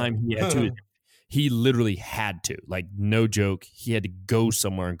only time he had to, he literally had to, like, no joke, he had to go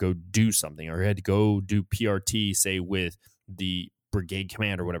somewhere and go do something, or he had to go do PRT, say with the brigade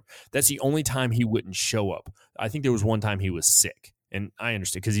commander or whatever. That's the only time he wouldn't show up. I think there was one time he was sick. And I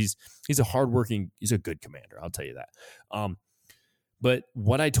understand, because he's a hardworking, he's a good commander. I'll tell you that. But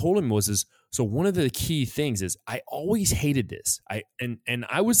what I told him was so one of the key things is, I always hated this. I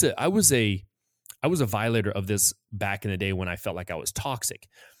was a violator of this back in the day when I felt like I was toxic.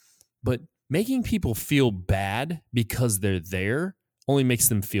 But making people feel bad because they're there only makes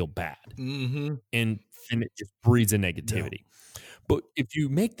them feel bad, and it just breeds a negativity. Yeah. But if you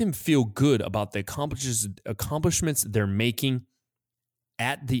make them feel good about the accomplishments they're making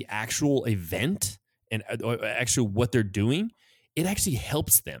at the actual event and actually what they're doing, it actually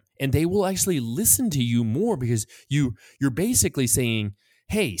helps them, and they will actually listen to you more, because you're basically saying,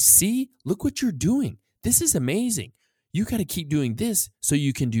 hey, see, look what you're doing. This is amazing. You got to keep doing this so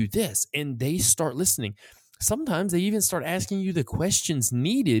you can do this. And they start listening. Sometimes they even start asking you the questions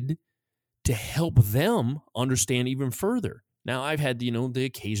needed to help them understand even further. Now, I've had, the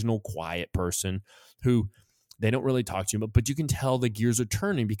occasional quiet person who they don't really talk to you, but you can tell the gears are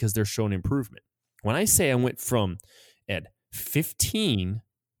turning because they're showing improvement. When I say I went from 15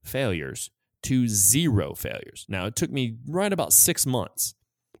 failures to 0 failures. Now, it took me right about 6 months,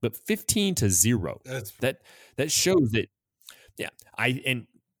 but 15 to 0. That shows that, yeah. I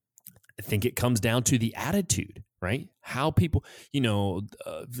think it comes down to the attitude, right? How people,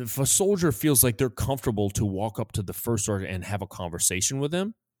 if a soldier feels like they're comfortable to walk up to the first sergeant and have a conversation with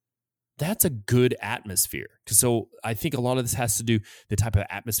them, that's a good atmosphere. So I think a lot of this has to do the type of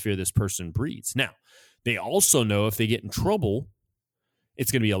atmosphere this person breathes. Now, they also know if they get in trouble,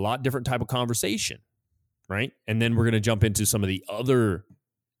 it's going to be a lot different type of conversation, right? And then we're going to jump into some of the other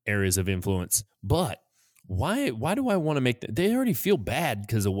areas of influence. But why do I want to make that? They already feel bad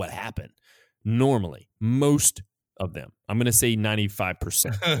because of what happened. Normally, most of them, I'm going to say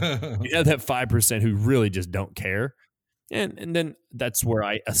 95%. You have that 5% who really just don't care. And then that's where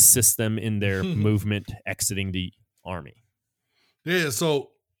I assist them in their movement exiting the Army. Yeah, so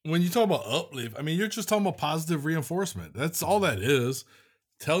when you talk about uplift, I mean, you're just talking about positive reinforcement. That's all that is.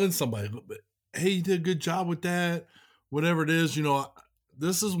 Telling somebody, hey, you did a good job with that, whatever it is.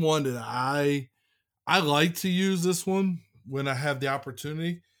 This is one that I like to use this one when I have the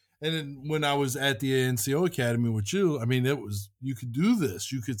opportunity. And then when I was at the ANCO Academy with you, I mean, you could do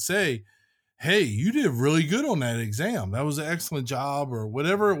this. You could say, hey, you did really good on that exam. That was an excellent job, or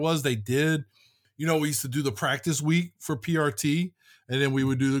whatever it was they did. We used to do the practice week for PRT, and then we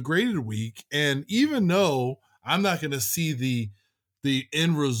would do the graded week. And even though I'm not going to see the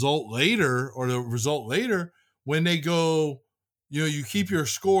end result later, or the result later, when they go, you keep your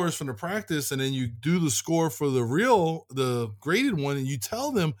scores from the practice, and then you do the score for the graded one, and you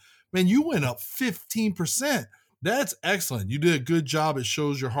tell them, man, you went up 15%. That's excellent. You did a good job. It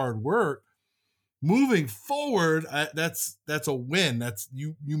shows your hard work. moving forward, that's a win. That's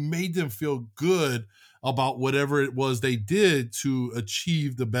you made them feel good about whatever it was they did to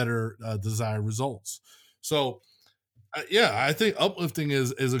achieve the better desired results. So yeah, I think uplifting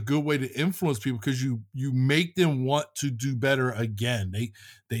is a good way to influence people, because you make them want to do better again.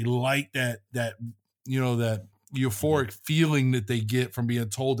 They like that that euphoric feeling that they get from being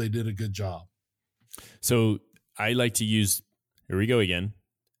told they did a good job. So I like to use, here we go again,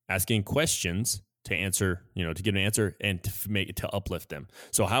 asking questions to answer, to get an answer and to make it to uplift them.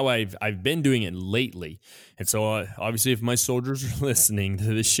 So how I've been doing it lately. And so obviously if my soldiers are listening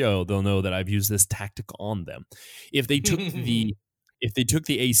to the show, they'll know that I've used this tactic on them. If they took the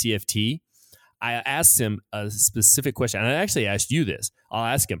ACFT, I asked him a specific question. And I actually asked you this. I'll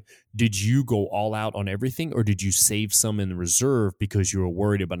ask him, did you go all out on everything, or did you save some in reserve because you were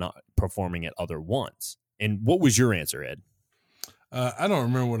worried about not performing at other ones? And what was your answer, Ed? I don't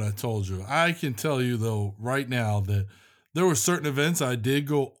remember what I told you. I can tell you, though, right now that there were certain events I did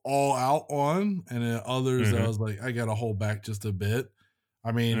go all out on, and then others I was like, I got to hold back just a bit.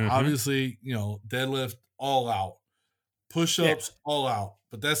 I mean, obviously, deadlift all out, push-ups all out,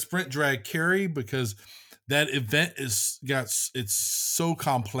 but that sprint drag carry, because that event it's so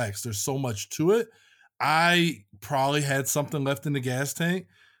complex. There's so much to it. I probably had something left in the gas tank.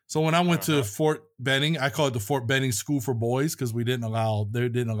 So when I went to Fort Benning, I call it the Fort Benning School for Boys, because they didn't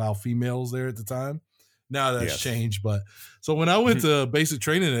allow females there at the time. Now that's changed. But so when I went to basic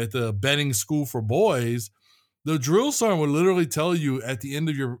training at the Benning School for Boys, the drill sergeant would literally tell you at the end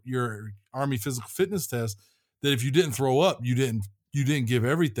of your Army physical fitness test that if you didn't throw up, you didn't give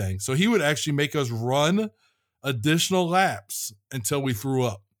everything. So he would actually make us run additional laps until we threw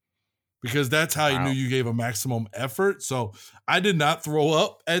up, because that's how he knew you gave a maximum effort. So I did not throw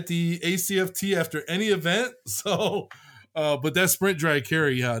up at the ACFT after any event. So, but that sprint drag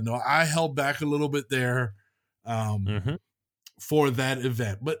carry, I held back a little bit there for that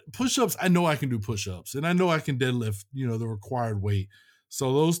event. But push-ups, I know I can do push-ups, and I know I can deadlift, the required weight.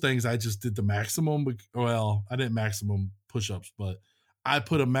 So those things I just did the maximum. Well, I didn't maximum push-ups, but I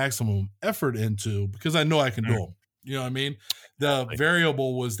put a maximum effort into, because I know I can do them. You know what I mean? The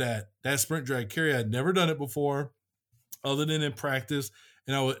variable was that sprint drag carry, I'd never done it before other than in practice.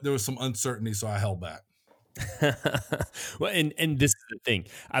 And there was some uncertainty, so I held back. Well, and this is the thing.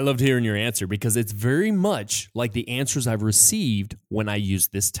 I loved hearing your answer, because it's very much like the answers I've received when I use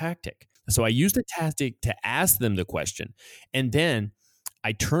this tactic. So I used a tactic to ask them the question, and then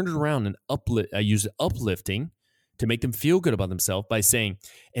I turned it around and I used uplifting to make them feel good about themselves by saying,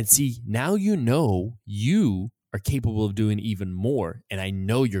 and see, now you are capable of doing even more, and I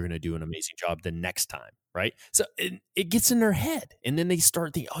know you're going to do an amazing job the next time, right? So it gets in their head, and then they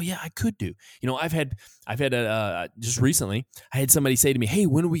start thinking, oh yeah, I could do. I've had just recently, I had somebody say to me, hey,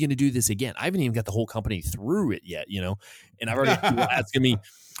 when are we going to do this again? I haven't even got the whole company through it yet, and I've already people asking me,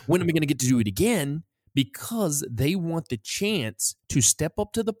 when am I going to get to do it again? Because they want the chance to step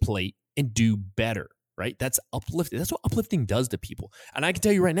up to the plate and do better, right? That's uplifting. That's what uplifting does to people. And I can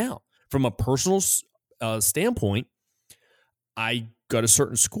tell you right now, from a personal standpoint, I got a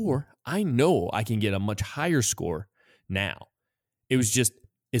certain score. I know I can get a much higher score now.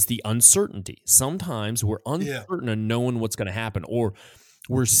 It's the uncertainty. Sometimes we're uncertain of knowing what's going to happen, or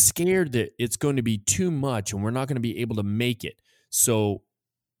we're scared that it's going to be too much and we're not going to be able to make it. So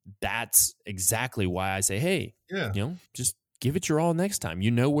that's exactly why I say, hey, just give it your all next time.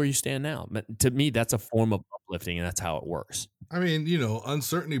 You know where you stand now. To me, that's a form of uplifting, and that's how it works. I mean,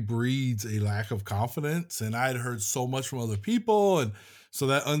 uncertainty breeds a lack of confidence, and I'd heard so much from other people, and so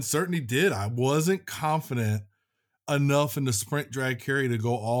that uncertainty I wasn't confident enough in the sprint drag carry to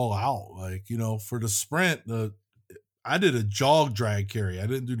go all out. Like, for the sprint, I did a jog drag carry. I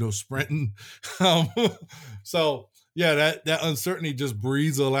didn't do no sprinting. So yeah, that uncertainty just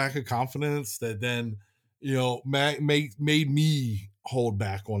breeds a lack of confidence that then, made me hold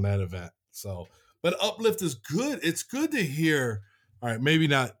back on that event. So, but uplift is good. It's good to hear. All right, maybe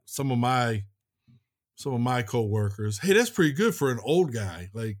not some of my coworkers. Hey, that's pretty good for an old guy.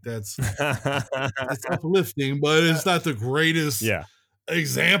 Like that's uplifting, but it's not the greatest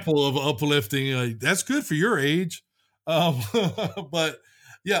example of uplifting. Like, that's good for your age. But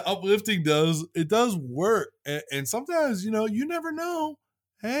yeah, uplifting does work. And sometimes, you never know.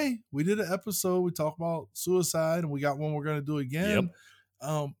 Hey, we did an episode. We talked about suicide, and we got one we're going to do again.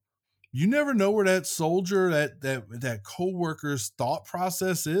 Yep. You never know where that soldier, that coworker's thought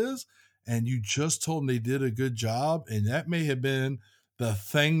process is. And you just told them they did a good job. And that may have been the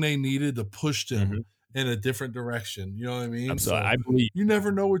thing they needed to push them in a different direction. You know what I mean? Absolutely. So I believe you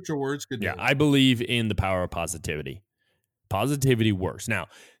never know what your words could do. Yeah, I believe in the power of positivity. Positivity works. Now,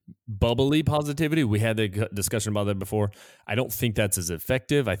 bubbly positivity, we had the discussion about that before. I don't think that's as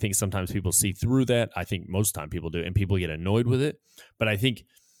effective. I think sometimes people see through that. I think most time people do, and people get annoyed with it. But I think,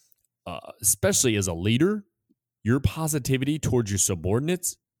 especially as a leader, your positivity towards your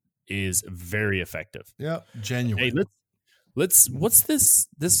subordinates is very effective. Yeah, genuine. Hey, what's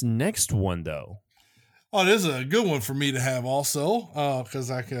this next one though? Oh, this is a good one for me to have also, because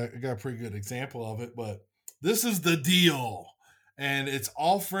I got a pretty good example of it. But this is the deal, and it's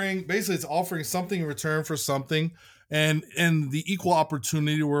offering something in return for something. And in the equal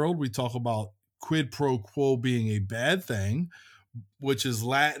opportunity world, we talk about quid pro quo being a bad thing, which is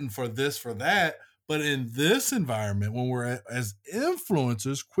Latin for this, for that. But in this environment, when we're as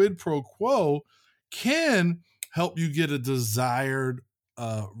influencers, quid pro quo can help you get a desired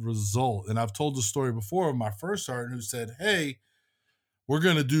result. And I've told the story before of my first sergeant who said, hey, we're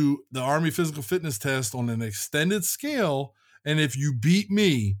going to do the Army physical fitness test on an extended scale. And if you beat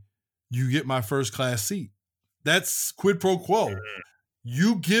me, you get my first class seat. That's quid pro quo.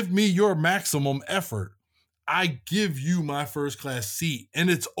 You give me your maximum effort, I give you my first class seat, and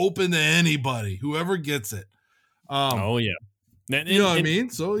it's open to anybody, whoever gets it. Oh yeah, you know what I mean?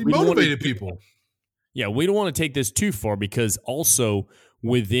 So he motivated people. Yeah, we don't want to take this too far because also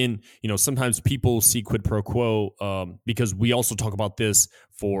within, sometimes people see quid pro quo because we also talk about this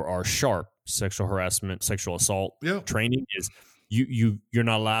for our SHARP, sexual harassment, sexual assault training is you're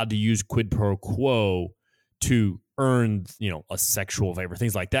not allowed to use quid pro quo to earn, a sexual favor,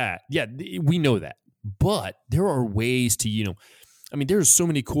 things like that. Yeah, we know that. But there are ways to, there's so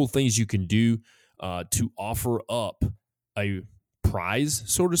many cool things you can do to offer up a prize,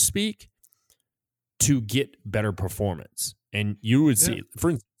 so to speak, to get better performance. And you would see,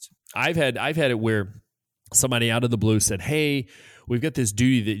 for instance, I've had it where somebody out of the blue said, hey, we've got this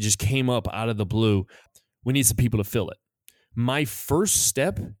duty that just came up out of the blue. We need some people to fill it. My first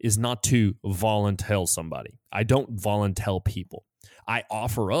step is not to volunteer somebody. I don't volunteer people. I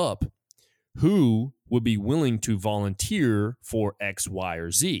offer up who would be willing to volunteer for X, Y,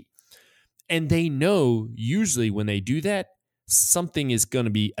 or Z. And they know usually when they do that, something is going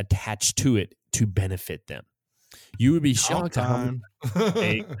to be attached to it to benefit them. You would be shocked at how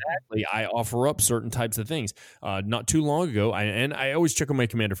exactly I offer up certain types of things. Not too long ago, I always check on my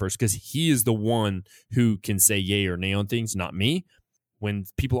commander first because he is the one who can say yay or nay on things, not me. When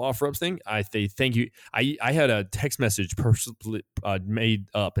people offer up things, I say thank you. I had a text message personally made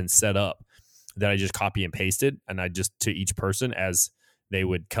up and set up that I just copy and pasted, and I just to each person as they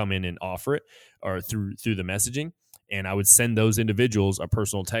would come in and offer it or through the messaging, and I would send those individuals a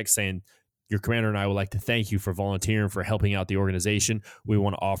personal text saying, your commander and I would like to thank you for volunteering, for helping out the organization. We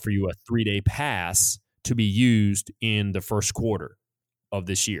want to offer you a 3-day pass to be used in the first quarter of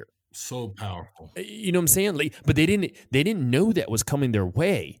this year. So powerful. You know what I'm saying? But they didn't know that was coming their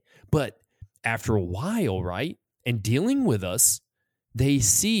way. But after a while, right, and dealing with us, they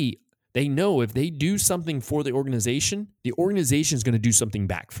know if they do something for the organization is going to do something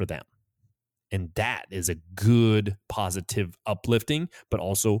back for them. And that is a good, positive, uplifting, but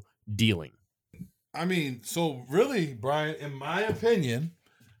also dealing. So really, Brian, in my opinion,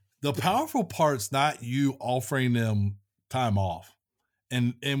 the powerful part's not you offering them time off.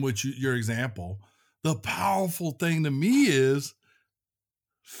 And with your example, the powerful thing to me is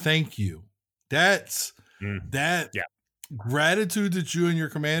thank you. That's gratitude that you and your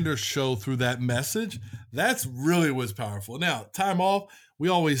commander show through that message. That's really what's powerful. Now, time off, we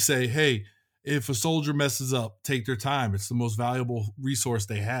always say, hey, if a soldier messes up, take their time. It's the most valuable resource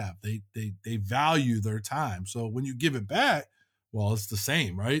they have. They value their time. So when you give it back, well, it's the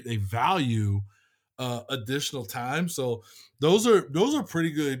same, right? They value additional time. So those are pretty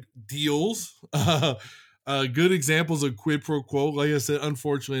good deals. Good examples of quid pro quo. Like I said,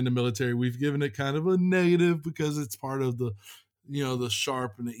 unfortunately in the military, we've given it kind of a negative because it's part of the, the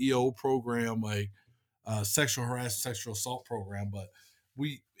SHARP and the EO program, like sexual harassment, sexual assault program. But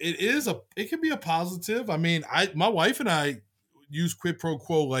it can be a positive. My wife and I use quid pro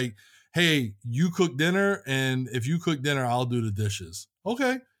quo, like, hey, you cook dinner, and if you cook dinner, I'll do the dishes.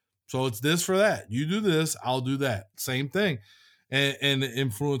 Okay. So it's this for that. You do this, I'll do that. Same thing. And it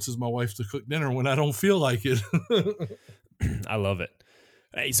influences my wife to cook dinner when I don't feel like it. I love it.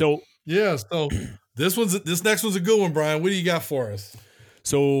 Hey, so yeah, so this next one's a good one, Brian. What do you got for us?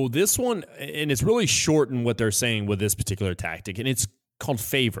 So this one, and it's really short in what they're saying with this particular tactic, and it's called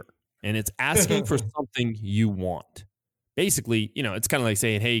favor, and it's asking for something you want. Basically, it's kind of like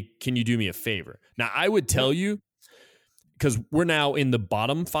saying, hey, can you do me a favor? Now, I would tell you, because we're now in the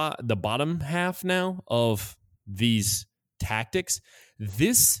bottom half now of these tactics,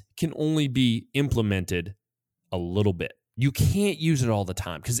 this can only be implemented a little bit. You can't use it all the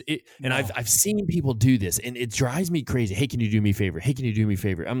time because it. And No. I've seen people do this, and it drives me crazy. Hey, can you do me a favor? Hey, can you do me a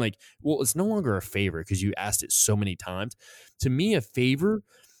favor? I'm like, well, it's no longer a favor because you asked it so many times. To me, a favor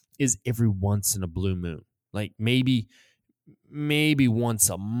is every once in a blue moon, like maybe once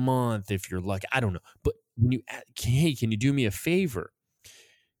a month if you're lucky. I don't know, but when you hey, can you do me a favor?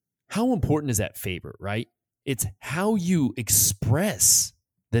 How important is that favor, right? It's how you express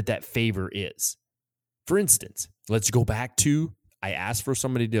that favor is. For instance, let's go back to I asked for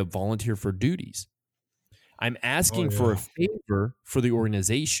somebody to volunteer for duties. I'm asking for a favor for the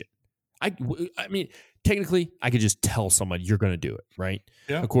organization. I mean, technically, I could just tell somebody you're going to do it, right?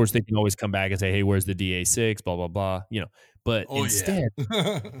 Yeah. Of course, they can always come back and say, "Hey, where's the DA6?" Blah blah blah. But instead,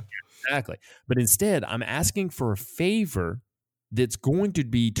 exactly. But instead, I'm asking for a favor that's going to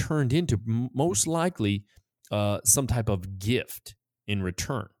be turned into most likely some type of gift in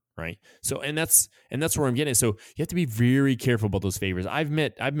return, right? So, and that's where I'm getting. So you have to be very careful about those favors. I've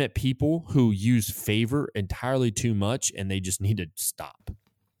met people who use favor entirely too much, and they just need to stop.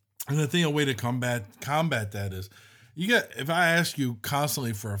 And the thing, a way to combat that is, if I ask you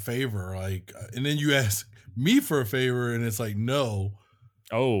constantly for a favor, like, and then you ask me for a favor, and it's like no.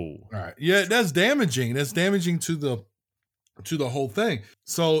 Oh, all right, yeah, that's damaging. That's damaging to the whole thing.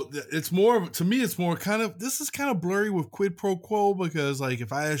 So it's more, to me, it's more kind of, this is kind of blurry with quid pro quo, because like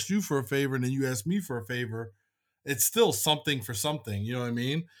if I asked you for a favor and then you asked me for a favor, it's still something for something, you know what I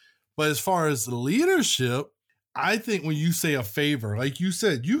mean? But as far as the leadership, I think when you say a favor, like you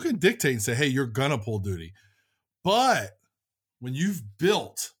said, you can dictate and say, hey, you're gonna pull duty. But when you've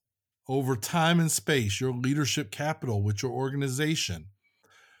built over time and space your leadership capital with your organization,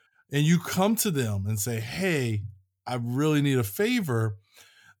 and you come to them and say, hey, I really need a favor,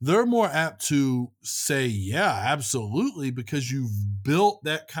 they're more apt to say, yeah, absolutely, because you've built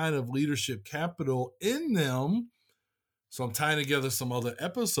that kind of leadership capital in them. So I'm tying together some other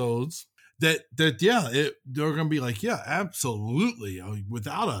episodes that yeah, they're going to be like, yeah, absolutely.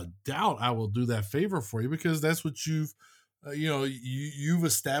 Without a doubt, I will do that favor for you, because that's what you've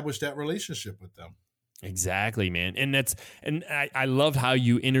established that relationship with them. Exactly, man. And I love how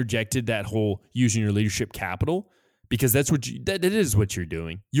you interjected that whole using your leadership capital, because that is what you're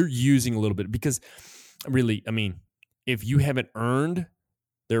doing. You're using a little bit, because really, I mean, if you haven't earned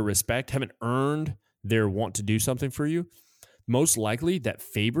their respect, haven't earned their want to do something for you, most likely that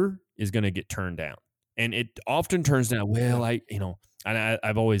favor is going to get turned down. And it often turns down, well,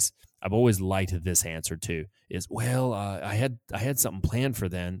 I've always liked this answer too, is, well, I had something planned for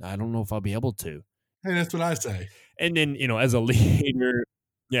then. I don't know if I'll be able to. Hey, that's what I say. And then, as a leader,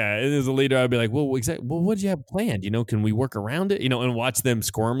 I'd be like, well, what do you have planned? Can we work around it? And watch them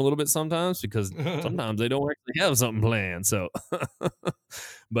squirm a little bit sometimes, because sometimes they don't actually have something planned. So,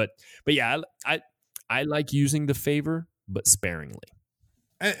 but yeah, I like using the favor, but sparingly.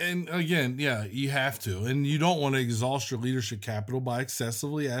 And again, yeah, you have to, and you don't want to exhaust your leadership capital by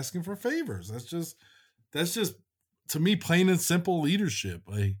excessively asking for favors. That's just to me, plain and simple leadership.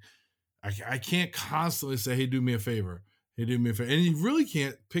 Like, I can't constantly say, hey, do me a favor. Hey, do me a favor. And you really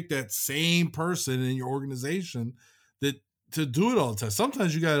can't pick that same person in your organization to do it all the time.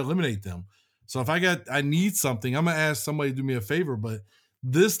 Sometimes you got to eliminate them. So if I need something, I'm going to ask somebody to do me a favor, but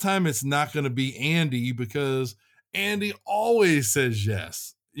this time it's not going to be Andy, because Andy always says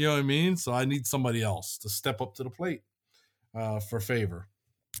yes. You know what I mean? So I need somebody else to step up to the plate for favor.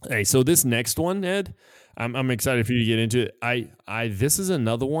 Hey, so this next one, Ed, I'm excited for you to get into it. This is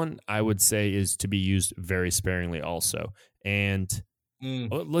another one I would say is to be used very sparingly also. And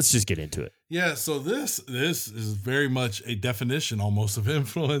let's just get into it. Yeah, so this is very much a definition almost of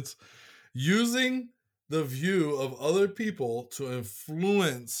influence. Using the view of other people to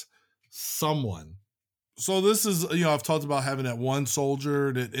influence someone. So this is, I've talked about having that one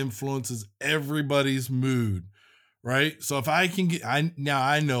soldier that influences everybody's mood. Right. So if I can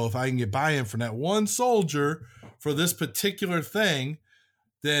I know if I can get buy-in from that one soldier for this particular thing,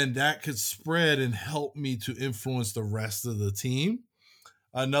 then that could spread and help me to influence the rest of the team.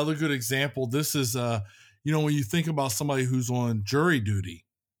 Another good example, this is, when you think about somebody who's on jury duty,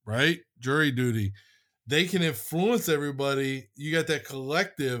 right? Jury duty, they can influence everybody. You got that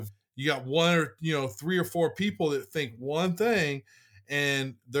collective, you got one or, 3 or 4 people that think one thing,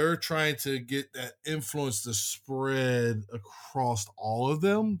 and they're trying to get that influence to spread across all of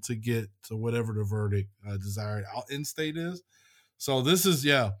them to get to whatever the verdict desired end state is. So this is,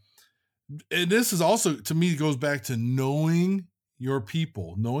 and this is also, to me, goes back to knowing your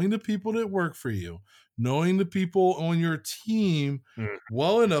people, knowing the people that work for you, knowing the people on your team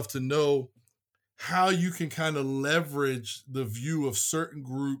well enough to know how you can kind of leverage the view of certain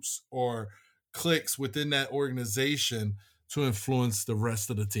groups or clicks within that organization to influence the rest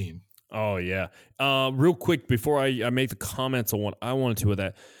of the team. Oh, yeah. Real quick, before I make the comments on what I wanted to with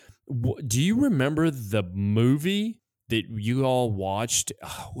that, do you remember the movie that you all watched?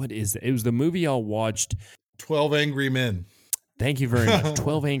 What is it? It was the movie y'all watched. 12 Angry Men. Thank you very much.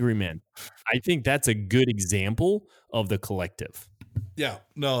 12 Angry Men. I think that's a good example of the collective. Yeah,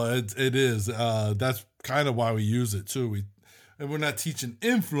 no, it is. That's kind of why we use it too. And we're not teaching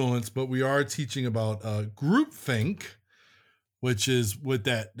influence, but we are teaching about groupthink, which is what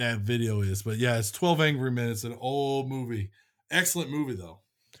that video is. But yeah, it's 12 Angry Men. It's an old movie. Excellent movie, though.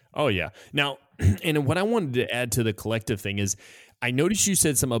 Oh, yeah. Now, and what I wanted to add to the collective thing is I noticed you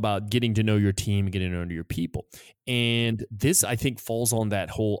said something about getting to know your team, getting to know your people. And this, I think, falls on that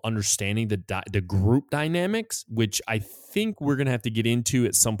whole understanding the group dynamics, which I think we're going to have to get into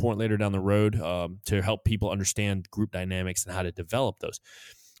at some point later down the road to help people understand group dynamics and how to develop those.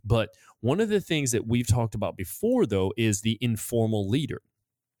 But one of the things that we've talked about before, though, is the informal leader.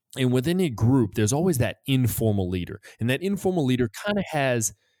 And within a group, there's always that informal leader. And that informal leader kind of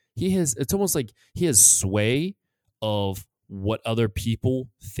it's almost like he has sway of what other people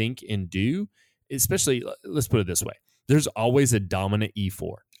think and do. Especially, let's put it this way. There's always a dominant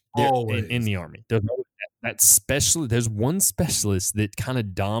E4 in the Army. There's there's one specialist that kind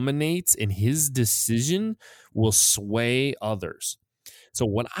of dominates, and his decision will sway others. So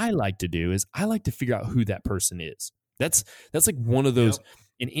what I like to do is I like to figure out who that person is. That's like one of those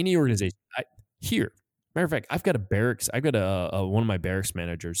in any organization. Matter of fact, I've got one of my barracks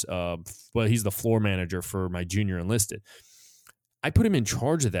managers. He's the floor manager for my junior enlisted. I put him in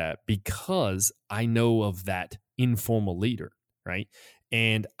charge of that because I know of that informal leader, right?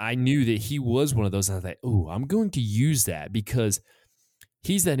 And I knew that he was one of those. And I thought, I'm going to use that because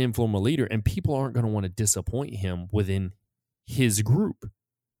he's that informal leader, and people aren't going to want to disappoint him within his group.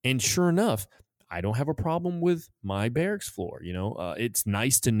 And sure enough, I don't have a problem with my barracks floor. It's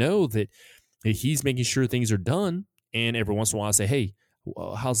nice to know that he's making sure things are done. And every once in a while I say, hey,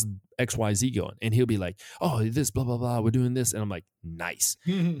 how's XYZ going? And he'll be like, oh, this, blah, blah, blah, we're doing this. And I'm like, nice.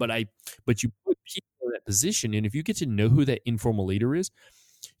 But you put people in that position. And if you get to know who that informal leader is,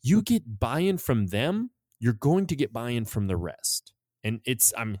 you get buy-in from them. You're going to get buy-in from the rest. And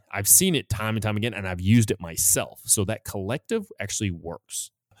I've seen it time and time again, and I've used it myself. So that collective actually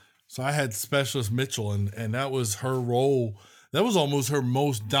works. So I had Specialist Mitchell, and that was her role. That was almost her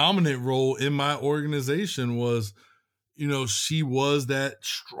most dominant role in my organization was, she was that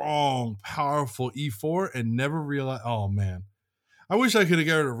strong, powerful E4 and never realized, oh man. I wish I could have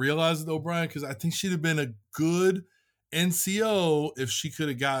got her to realize it though, Brian, because I think she'd have been a good NCO if she could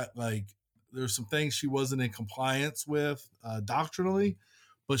have got there's some things she wasn't in compliance with doctrinally,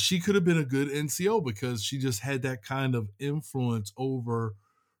 but she could have been a good NCO because she just had that kind of influence over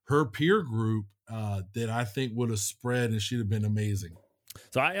her peer group that I think would have spread, and she'd have been amazing.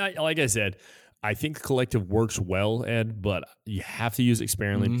 So I like I said, I think the collective works well, Ed, but you have to use it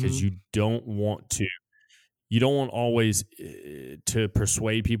sparingly because you don't want always to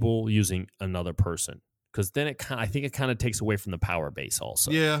persuade people using another person, because then I think it kind of takes away from the power base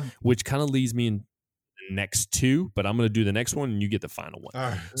also. Yeah. Which kind of leads me in the next two, but I'm going to do the next one and you get the final one. All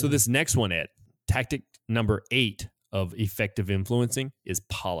right. So this next one, Ed, tactic number 8 of effective influencing is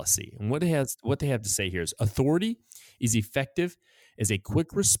policy. And what they have to say here is authority is effective as a quick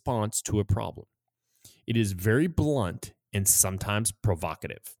response to a problem. It is very blunt and sometimes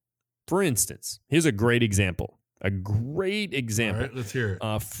provocative. For instance, here's a great example. All right, let's hear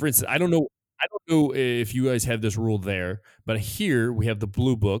it. For instance, I don't know if you guys have this rule there, but here we have the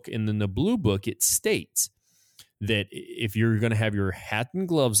blue book, and in the blue book it states that if you're going to have your hat and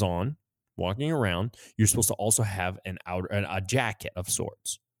gloves on walking around, you're supposed to also have a jacket of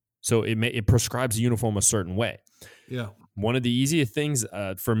sorts. So it prescribes a uniform a certain way. Yeah. One of the easiest things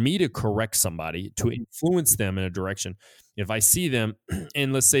for me to correct somebody, to influence them in a direction, if I see them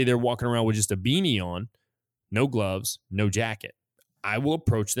and let's say they're walking around with just a beanie on, no gloves, no jacket, I will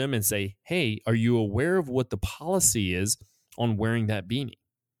approach them and say, hey, are you aware of what the policy is on wearing that beanie?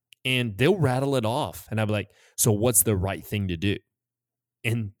 And they'll rattle it off. And I'll be like, so what's the right thing to do?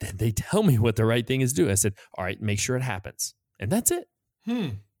 And then they tell me what the right thing is to do. I said, all right, make sure it happens. And that's it.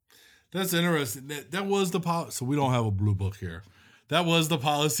 That's interesting. That was the policy. So we don't have a blue book here. That was the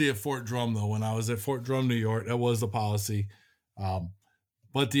policy at Fort Drum, though. When I was at Fort Drum, New York, that was the policy.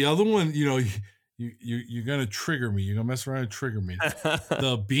 But the other one, you're going to trigger me. You're going to mess around and trigger me.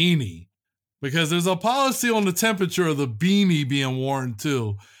 The beanie. Because there's a policy on the temperature of the beanie being worn,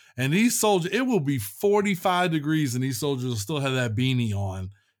 too. And these soldiers, it will be 45 degrees, and these soldiers will still have that beanie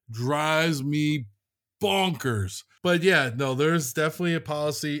on. Drives me bonkers. But yeah, no, there's definitely a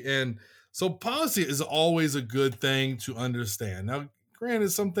policy. And So policy is always a good thing to understand. Now,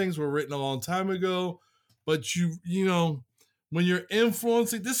 granted, some things were written a long time ago, but you know, when you're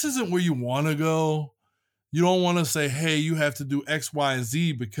influencing, this isn't where you want to go. You don't want to say, hey, you have to do X, Y, and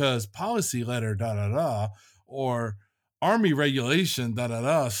Z because policy letter, da, da, da, or Army regulation, da, da,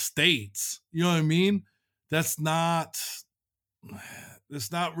 da, states. You know what I mean? It's not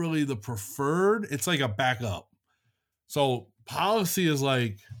really the preferred. It's like a backup. So policy is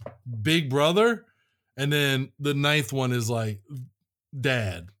like big brother, and then the ninth one is like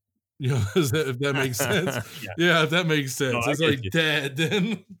dad. You know, if that makes sense. Yeah, if that makes sense. No, it's like dad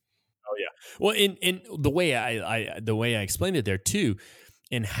then. Oh yeah. Well, in the way I explained it there too,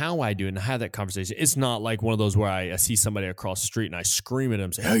 and how I do and how that conversation, it's not like one of those where I see somebody across the street and I scream at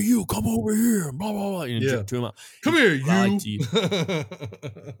them, say, "Hey, you come over here!" Blah blah blah. And to him out. Come here, you. I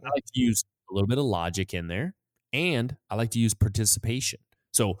like to use a little bit of logic in there, and I like to use participation.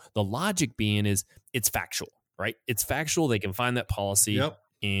 So the logic being is it's factual, right? It's factual. They can find that policy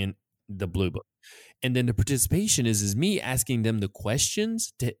in the blue book. And then the participation is me asking them the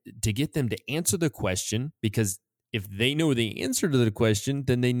questions to get them to answer the question, because if they know the answer to the question,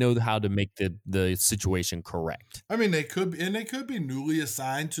 then they know how to make the situation correct. I mean, they could be newly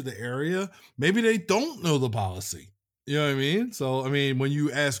assigned to the area. Maybe they don't know the policy. You know what I mean? So, I mean, when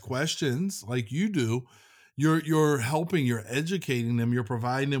you ask questions like you do, you're helping, you're educating them, you're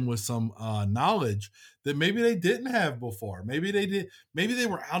providing them with some knowledge that maybe they didn't have before. Maybe they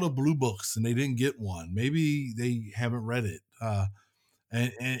were out of blue books and they didn't get one. Maybe they haven't read it.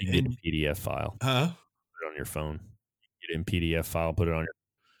 And you get a PDF file. Huh? Put it on your phone. Get it in PDF file, put it on your.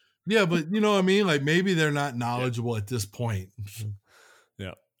 Yeah, but you know what I mean? Like maybe they're not knowledgeable at this point.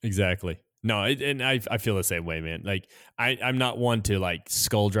 Yeah, exactly. No, and I feel the same way, man. Like I'm not one to like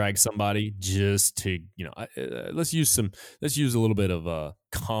skull drag somebody just to, you know, let's use a little bit of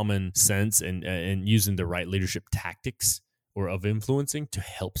common sense and using the right leadership tactics or of influencing to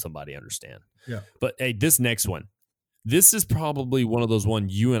help somebody understand. Yeah. But hey, this next one, this is probably one of those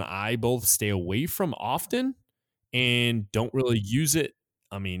ones you and I both stay away from often and don't really use it.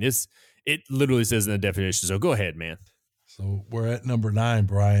 I mean, it literally says in the definition. So go ahead, man. So we're at number 9,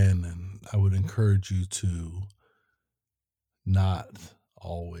 Brian, and I would encourage you to not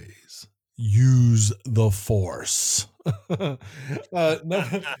always use the force.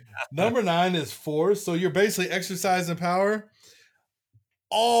 Number 9 is force. So you're basically exercising power.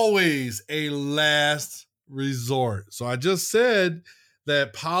 Always a last resort. So I just said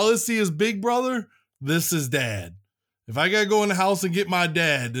that policy is big brother. This is dad. If I got to go in the house and get my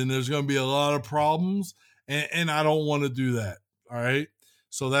dad, then there's going to be a lot of problems. And I don't want to do that. All right.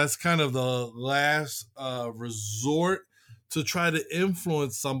 So that's kind of the last resort to try to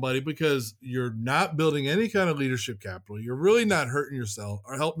influence somebody, because you're not building any kind of leadership capital. You're really not hurting yourself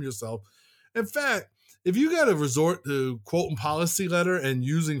or helping yourself. In fact, if you got to resort to quoting policy letter and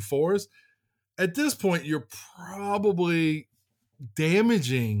using force, at this point, you're probably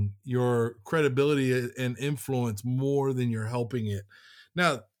damaging your credibility and influence more than you're helping it.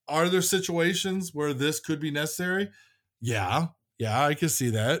 Now, are there situations where this could be necessary? Yeah, I can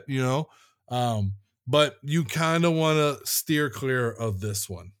see that, you know. But you kind of want to steer clear of this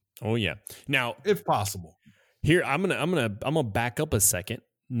one. Oh yeah. Now, if possible. Here, I'm gonna back up a second.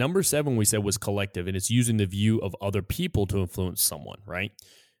 Number 7 we said was collective, and it's using the view of other people to influence someone, right?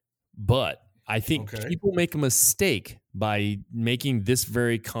 But I think people make a mistake by making this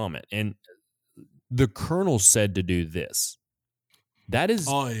very comment. And the colonel said to do this. That is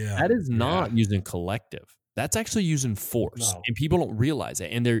not using collective. That's actually using force. No. And people don't realize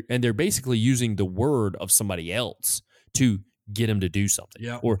it. And they're basically using the word of somebody else to get them to do something.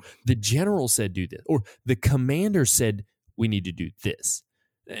 Yeah. Or the general said do this. Or the commander said we need to do this.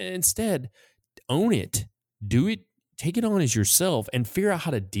 Instead, own it. Do it. Take it on as yourself and figure out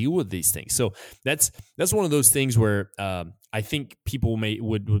how to deal with these things. So that's one of those things where I think people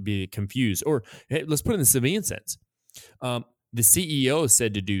would be confused. Or hey, let's put it in the civilian sense. The CEO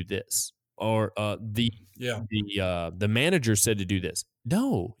said to do this, or the manager said to do this.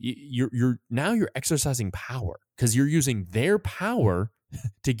 No, you're exercising power because you're using their power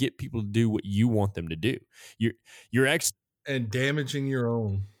to get people to do what you want them to do. And damaging your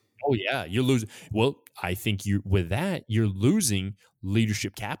own. Oh yeah, you're losing. Well, I think you're losing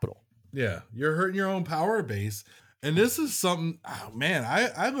leadership capital. Yeah, you're hurting your own power base, and this is something. Oh man,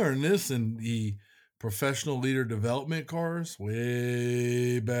 I learned this in the professional leader development course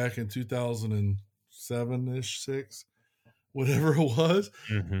way back in 2007-ish, 6, whatever it was.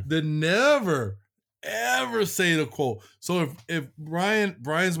 Mm-hmm. They never ever say the quote. So if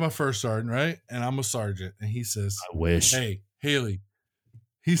Brian's my first sergeant, right, and I'm a sergeant, and he says, "I wish, hey Haley,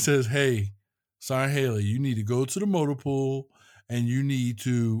 he says, hey, Sergeant Haley, you need to go to the motor pool and you need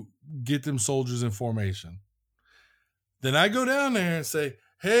to get them soldiers in formation. Then I go down there and say,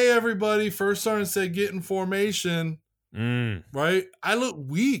 hey, everybody, First Sergeant said get in formation. Right? I look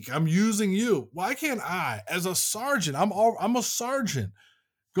weak. I'm using you. Why can't I, as a sergeant, I'm a sergeant,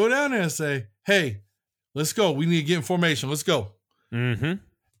 go down there and say, hey, let's go. We need to get in formation. Let's go. Mm-hmm.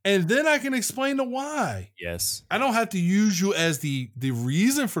 And then I can explain the why. Yes. I don't have to use you as the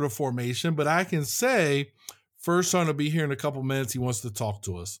reason for the formation, but I can say, First Sergeant will be here in a couple minutes. He wants to talk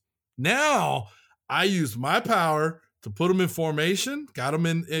to us. Now I used my power to put them in formation, got them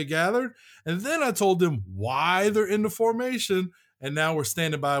in gathered, and then I told them why they're in the formation, and now we're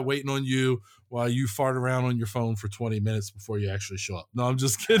standing by waiting on you while you fart around on your phone for 20 minutes before you actually show up. No, I'm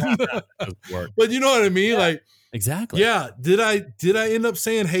just kidding. But you know what I mean? Yeah, like, exactly. Yeah. Did I end up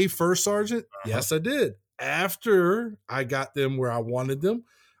saying, hey, First Sergeant? Yes, I did. After I got them where I wanted them,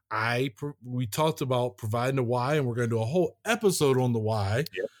 we talked about providing the why, and we're going to do a whole episode on the why,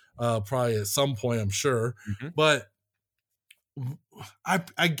 probably at some point, I'm sure. Mm-hmm. But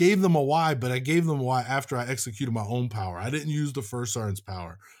I gave them a why, but I gave them a why after I executed my own power. I didn't use the First Sergeant's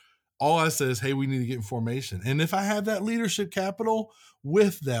power. All I said is, hey, we need to get in formation. And if I have that leadership capital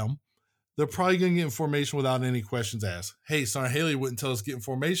with them, they're probably going to get in formation without any questions asked. Hey, Sergeant Haley wouldn't tell us to get in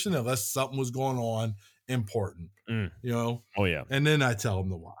formation unless something was going on important, you know? Oh, yeah. And then I tell them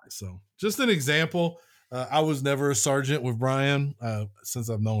the why. So just an example. I was never a sergeant with Brian since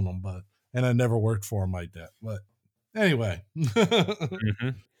I've known him, and I never worked for him like that. But anyway. Mm-hmm.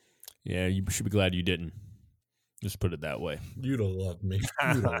 Yeah, you should be glad you didn't. Just put it that way. You'd have loved me.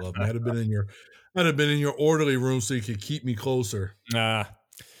 You'd have loved me. I'd have been in your orderly room so you could keep me closer.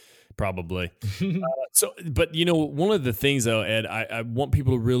 Probably. But you know, one of the things though, Ed, I want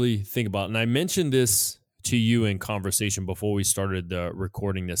people to really think about, and I mentioned this to you in conversation before we started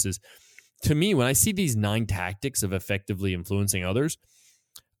recording this, is to me, when I see these 9 tactics of effectively influencing others,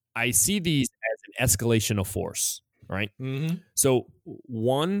 I see these as an escalation of force, right? Mm-hmm. So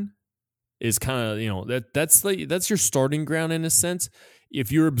one is kind of, you know, that's your starting ground in a sense.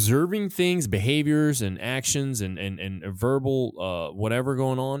 If you're observing things, behaviors and actions and verbal whatever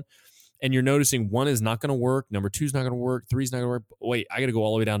going on, and you're noticing 1 is not going to work, number 2 is not going to work, 3 is not going to work, wait, I got to go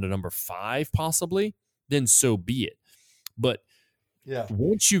all the way down to number 5 possibly, then so be it. But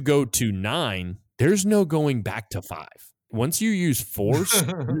once you go to 9, there's no going back to 5. Once you use force,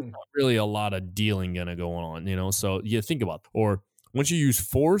 there's not really a lot of dealing going to go on, you know? So you think about, or once you use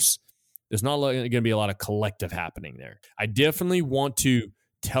force, there's not going to be a lot of collective happening there. I definitely want to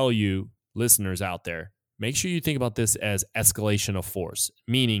tell you, listeners out there, make sure you think about this as escalation of force,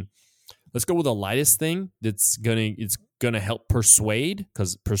 meaning let's go with the lightest thing it's going to help persuade,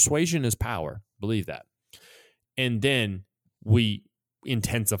 because persuasion is power. Believe that. And then we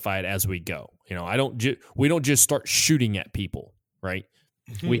intensify it as we go. You know, we don't just start shooting at people, right?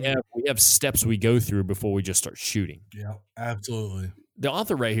 Mm-hmm. We have steps we go through before we just start shooting. Yeah, absolutely. The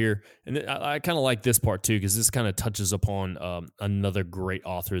author right here, and I kind of like this part too, because this kind of touches upon another great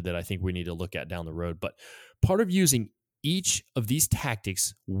author that I think we need to look at down the road. But part of using each of these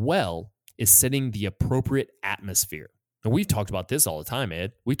tactics well is setting the appropriate atmosphere. And we've talked about this all the time,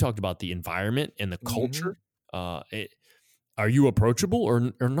 Ed. We talked about the environment and the culture. Are you approachable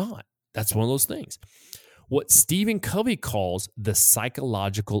or not? That's one of those things. What Stephen Covey calls the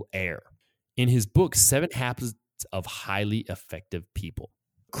psychological air. In his book, 7 Habits of Highly Effective People.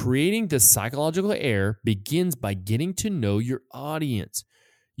 Creating the psychological air begins by getting to know your audience.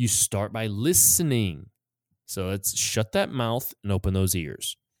 You start by listening. So let's shut that mouth and open those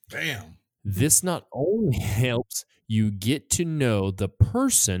ears. Bam. This not only helps you get to know the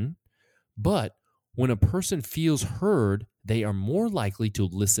person, but when a person feels heard, they are more likely to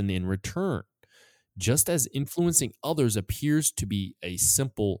listen in return. Just as influencing others appears to be a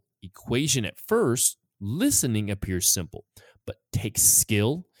simple equation at first, listening appears simple, but takes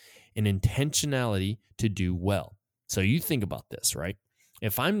skill and intentionality to do well. So you think about this, right?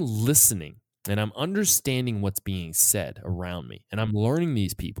 If I'm listening and I'm understanding what's being said around me and I'm learning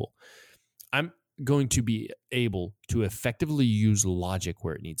these people, I'm going to be able to effectively use logic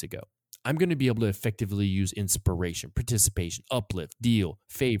where it needs to go. I'm going to be able to effectively use inspiration, participation, uplift, deal,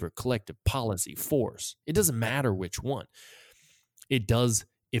 favor, collective, policy, force. It doesn't matter which one. It does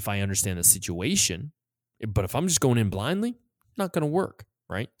if I understand the situation, but if I'm just going in blindly, not going to work,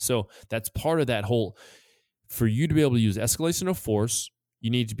 right? So that's part of that whole, for you to be able to use escalation of force,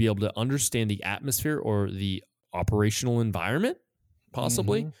 you need to be able to understand the atmosphere or the operational environment,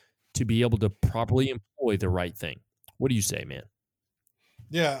 possibly, to be able to properly employ the right thing. What do you say, man?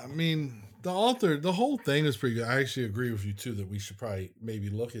 Yeah, I mean, the whole thing is pretty good. I actually agree with you too that we should probably maybe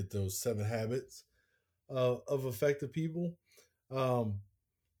look at those 7 habits of effective people. Um,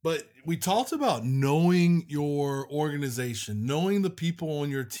 but we talked about knowing your organization, knowing the people on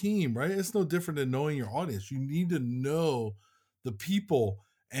your team, right? It's no different than knowing your audience. You need to know the people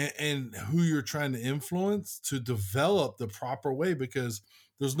and who you're trying to influence to develop the proper way, because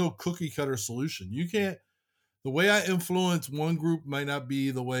there's no cookie cutter solution. You can't, the way I influence one group might not be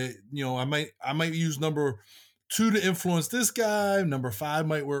the way, I might use number 2 to influence this guy. Number 5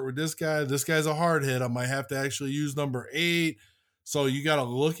 might work with this guy. This guy's a hard hit. I might have to actually use number 8. So you got to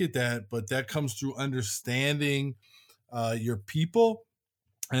look at that, but that comes through understanding your people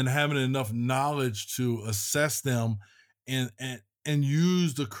and having enough knowledge to assess them and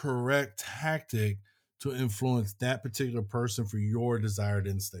use the correct tactic to influence that particular person for your desired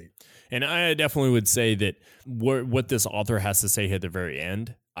end state. And I definitely would say that what this author has to say here at the very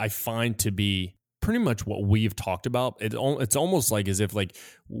end, I find to be pretty much what we've talked about. It's almost like as if like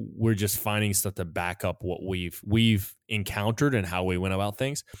we're just finding stuff to back up what we've encountered and how we went about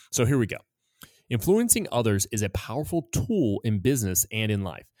things. So here we go. Influencing others is a powerful tool in business and in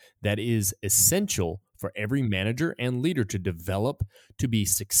life that is essential for every manager and leader to develop to be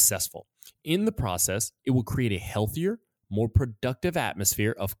successful. In the process, it will create a healthier, more productive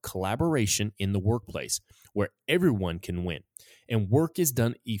atmosphere of collaboration in the workplace where everyone can win and work is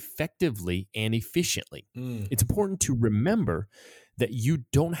done effectively and efficiently. It's important to remember that you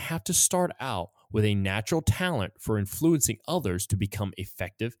don't have to start out with a natural talent for influencing others to become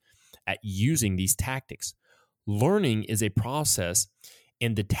effective at using these tactics. Learning is a process,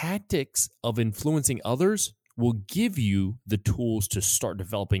 and the tactics of influencing others will give you the tools to start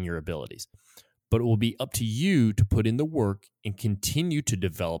developing your abilities. But it will be up to you to put in the work and continue to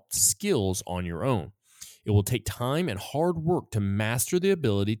develop skills on your own. It will take time and hard work to master the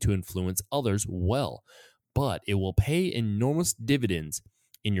ability to influence others well, but it will pay enormous dividends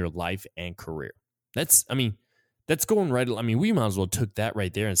in your life and career. That's going right. I mean, we might as well took that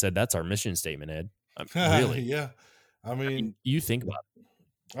right there and said that's our mission statement, Ed. Really? Yeah. I mean, you think about it.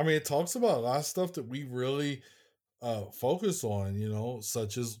 I mean, it talks about a lot of stuff that we really focus on,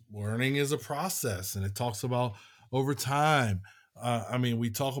 such as learning is a process, and it talks about over time. We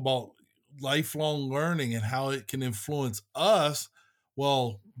talk about lifelong learning and how it can influence us.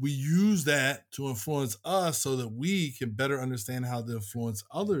 Well, we use that to influence us so that we can better understand how to influence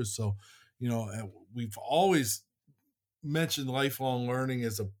others. So, we've always mentioned lifelong learning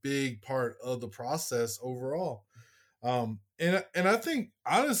as a big part of the process overall. And I think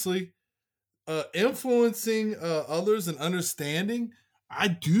honestly, influencing others and understanding, I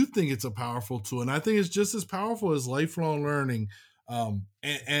do think it's a powerful tool, and I think it's just as powerful as lifelong learning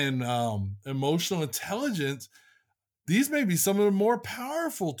and emotional intelligence. These may be some of the more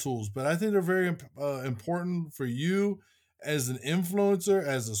powerful tools, but I think they're very important for you as an influencer,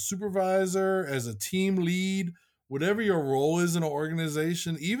 as a supervisor, as a team lead, whatever your role is in an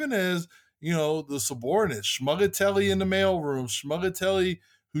organization, even as, the subordinate, Schmugatelli in the mailroom, Schmugatelli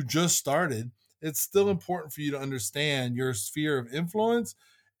who just started. It's still important for you to understand your sphere of influence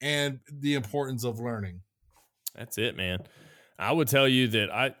and the importance of learning. That's it, man. I would tell you that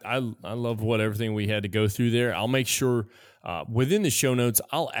I love everything we had to go through there. I'll make sure within the show notes,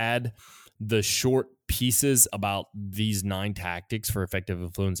 I'll add the short pieces about these 9 tactics for effective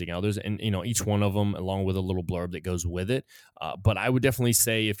influencing others, and each one of them along with a little blurb that goes with it. But I would definitely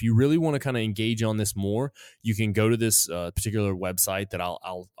say if you really want to kind of engage on this more, you can go to this particular website that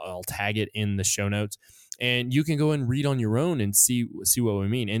I'll tag it in the show notes, and you can go and read on your own and see what we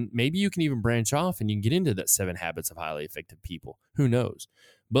mean. And maybe you can even branch off and you can get into that 7 habits of highly effective people. Who knows?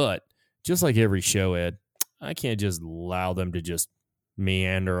 But just like every show, Ed, I can't just allow them to just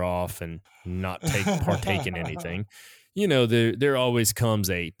meander off and not partake in anything. There always comes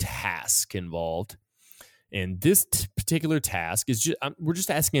a task involved, and this particular task is we're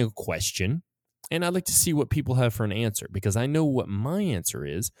just asking a question, and I'd like to see what people have for an answer, because I know what my answer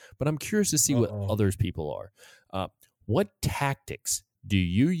is, but I'm curious to see what others people are. What tactics do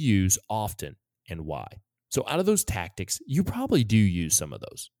you use often and why? So out of those tactics, you probably do use some of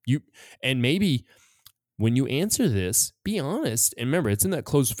those. And maybe when you answer this, be honest. And remember, it's in that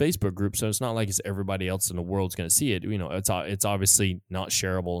closed Facebook group, so it's not like it's everybody else in the world's going to see it. It's obviously not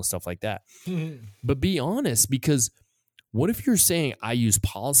shareable and stuff like that. Mm-hmm. But be honest, because what if you're saying, I use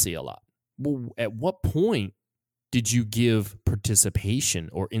policy a lot? Well, at what point did you give participation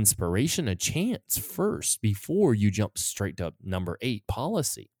or inspiration a chance first before you jump straight to number 8,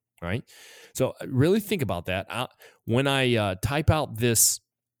 policy, right? So really think about that. When I type out this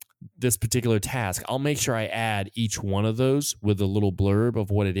particular task, I'll make sure I add each one of those with a little blurb of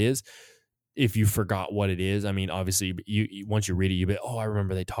what it is. if you forgot what it is. I mean, obviously, you once you read it, you be, oh, I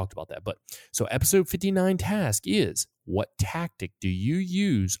remember they talked about that. But so episode 59 task is, what tactic do you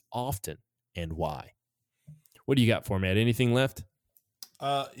use often and why? What do you got for me, Ed? Anything left?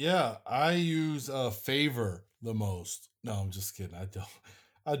 Yeah, I use favor the most. No, I'm just kidding. I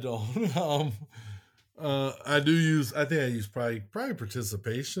don't. I do use. I think I use probably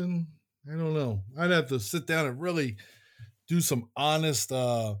participation. I don't know. I'd have to sit down and really do some honest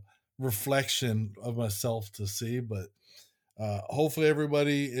reflection of myself to see. But hopefully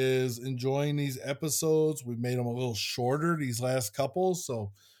everybody is enjoying these episodes. We made them a little shorter these last couple,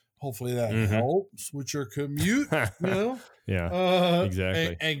 so hopefully that helps with your commute. Yeah,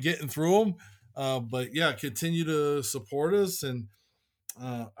 exactly. And getting through them. But yeah, continue to support us, and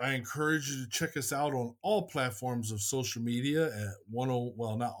I encourage you to check us out on all platforms of social media at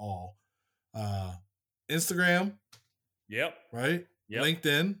not all. Instagram. Yep. Right? Yep.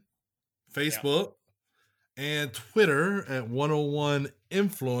 LinkedIn, Facebook, and Twitter at 101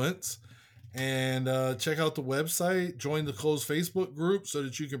 Influence. And check out the website, join the closed Facebook group so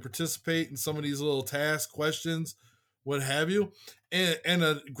that you can participate in some of these little tasks, questions, what have you. And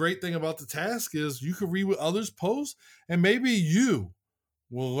a great thing about the task is you can read what others post, and maybe you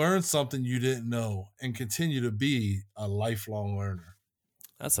will learn something you didn't know and continue to be a lifelong learner.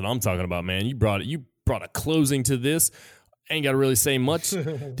 That's what I'm talking about, man. You brought a closing to this. I ain't got to really say much.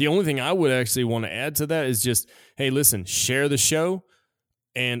 The only thing I would actually want to add to that is just, hey, listen, share the show.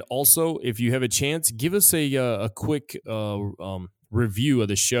 And also, if you have a chance, give us a quick review of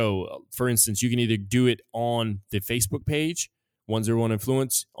the show. For instance, you can either do it on the Facebook page, 101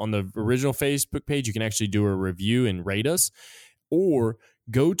 Influence. On the original Facebook page, you can actually do a review and rate us. Or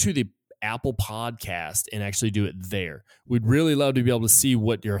go to the Apple Podcast and actually do it there. We'd really love to be able to see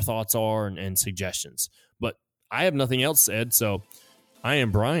what your thoughts are and suggestions. But I have nothing else, Ed, so I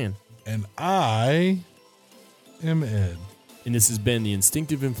am Brian. And I am Ed. And this has been the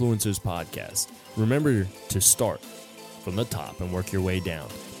Instinctive Influencers Podcast. Remember to start from the top and work your way down.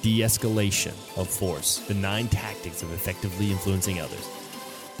 De-escalation of force. The 9 tactics of effectively influencing others.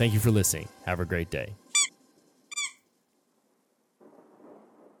 Thank you for listening. Have a great day.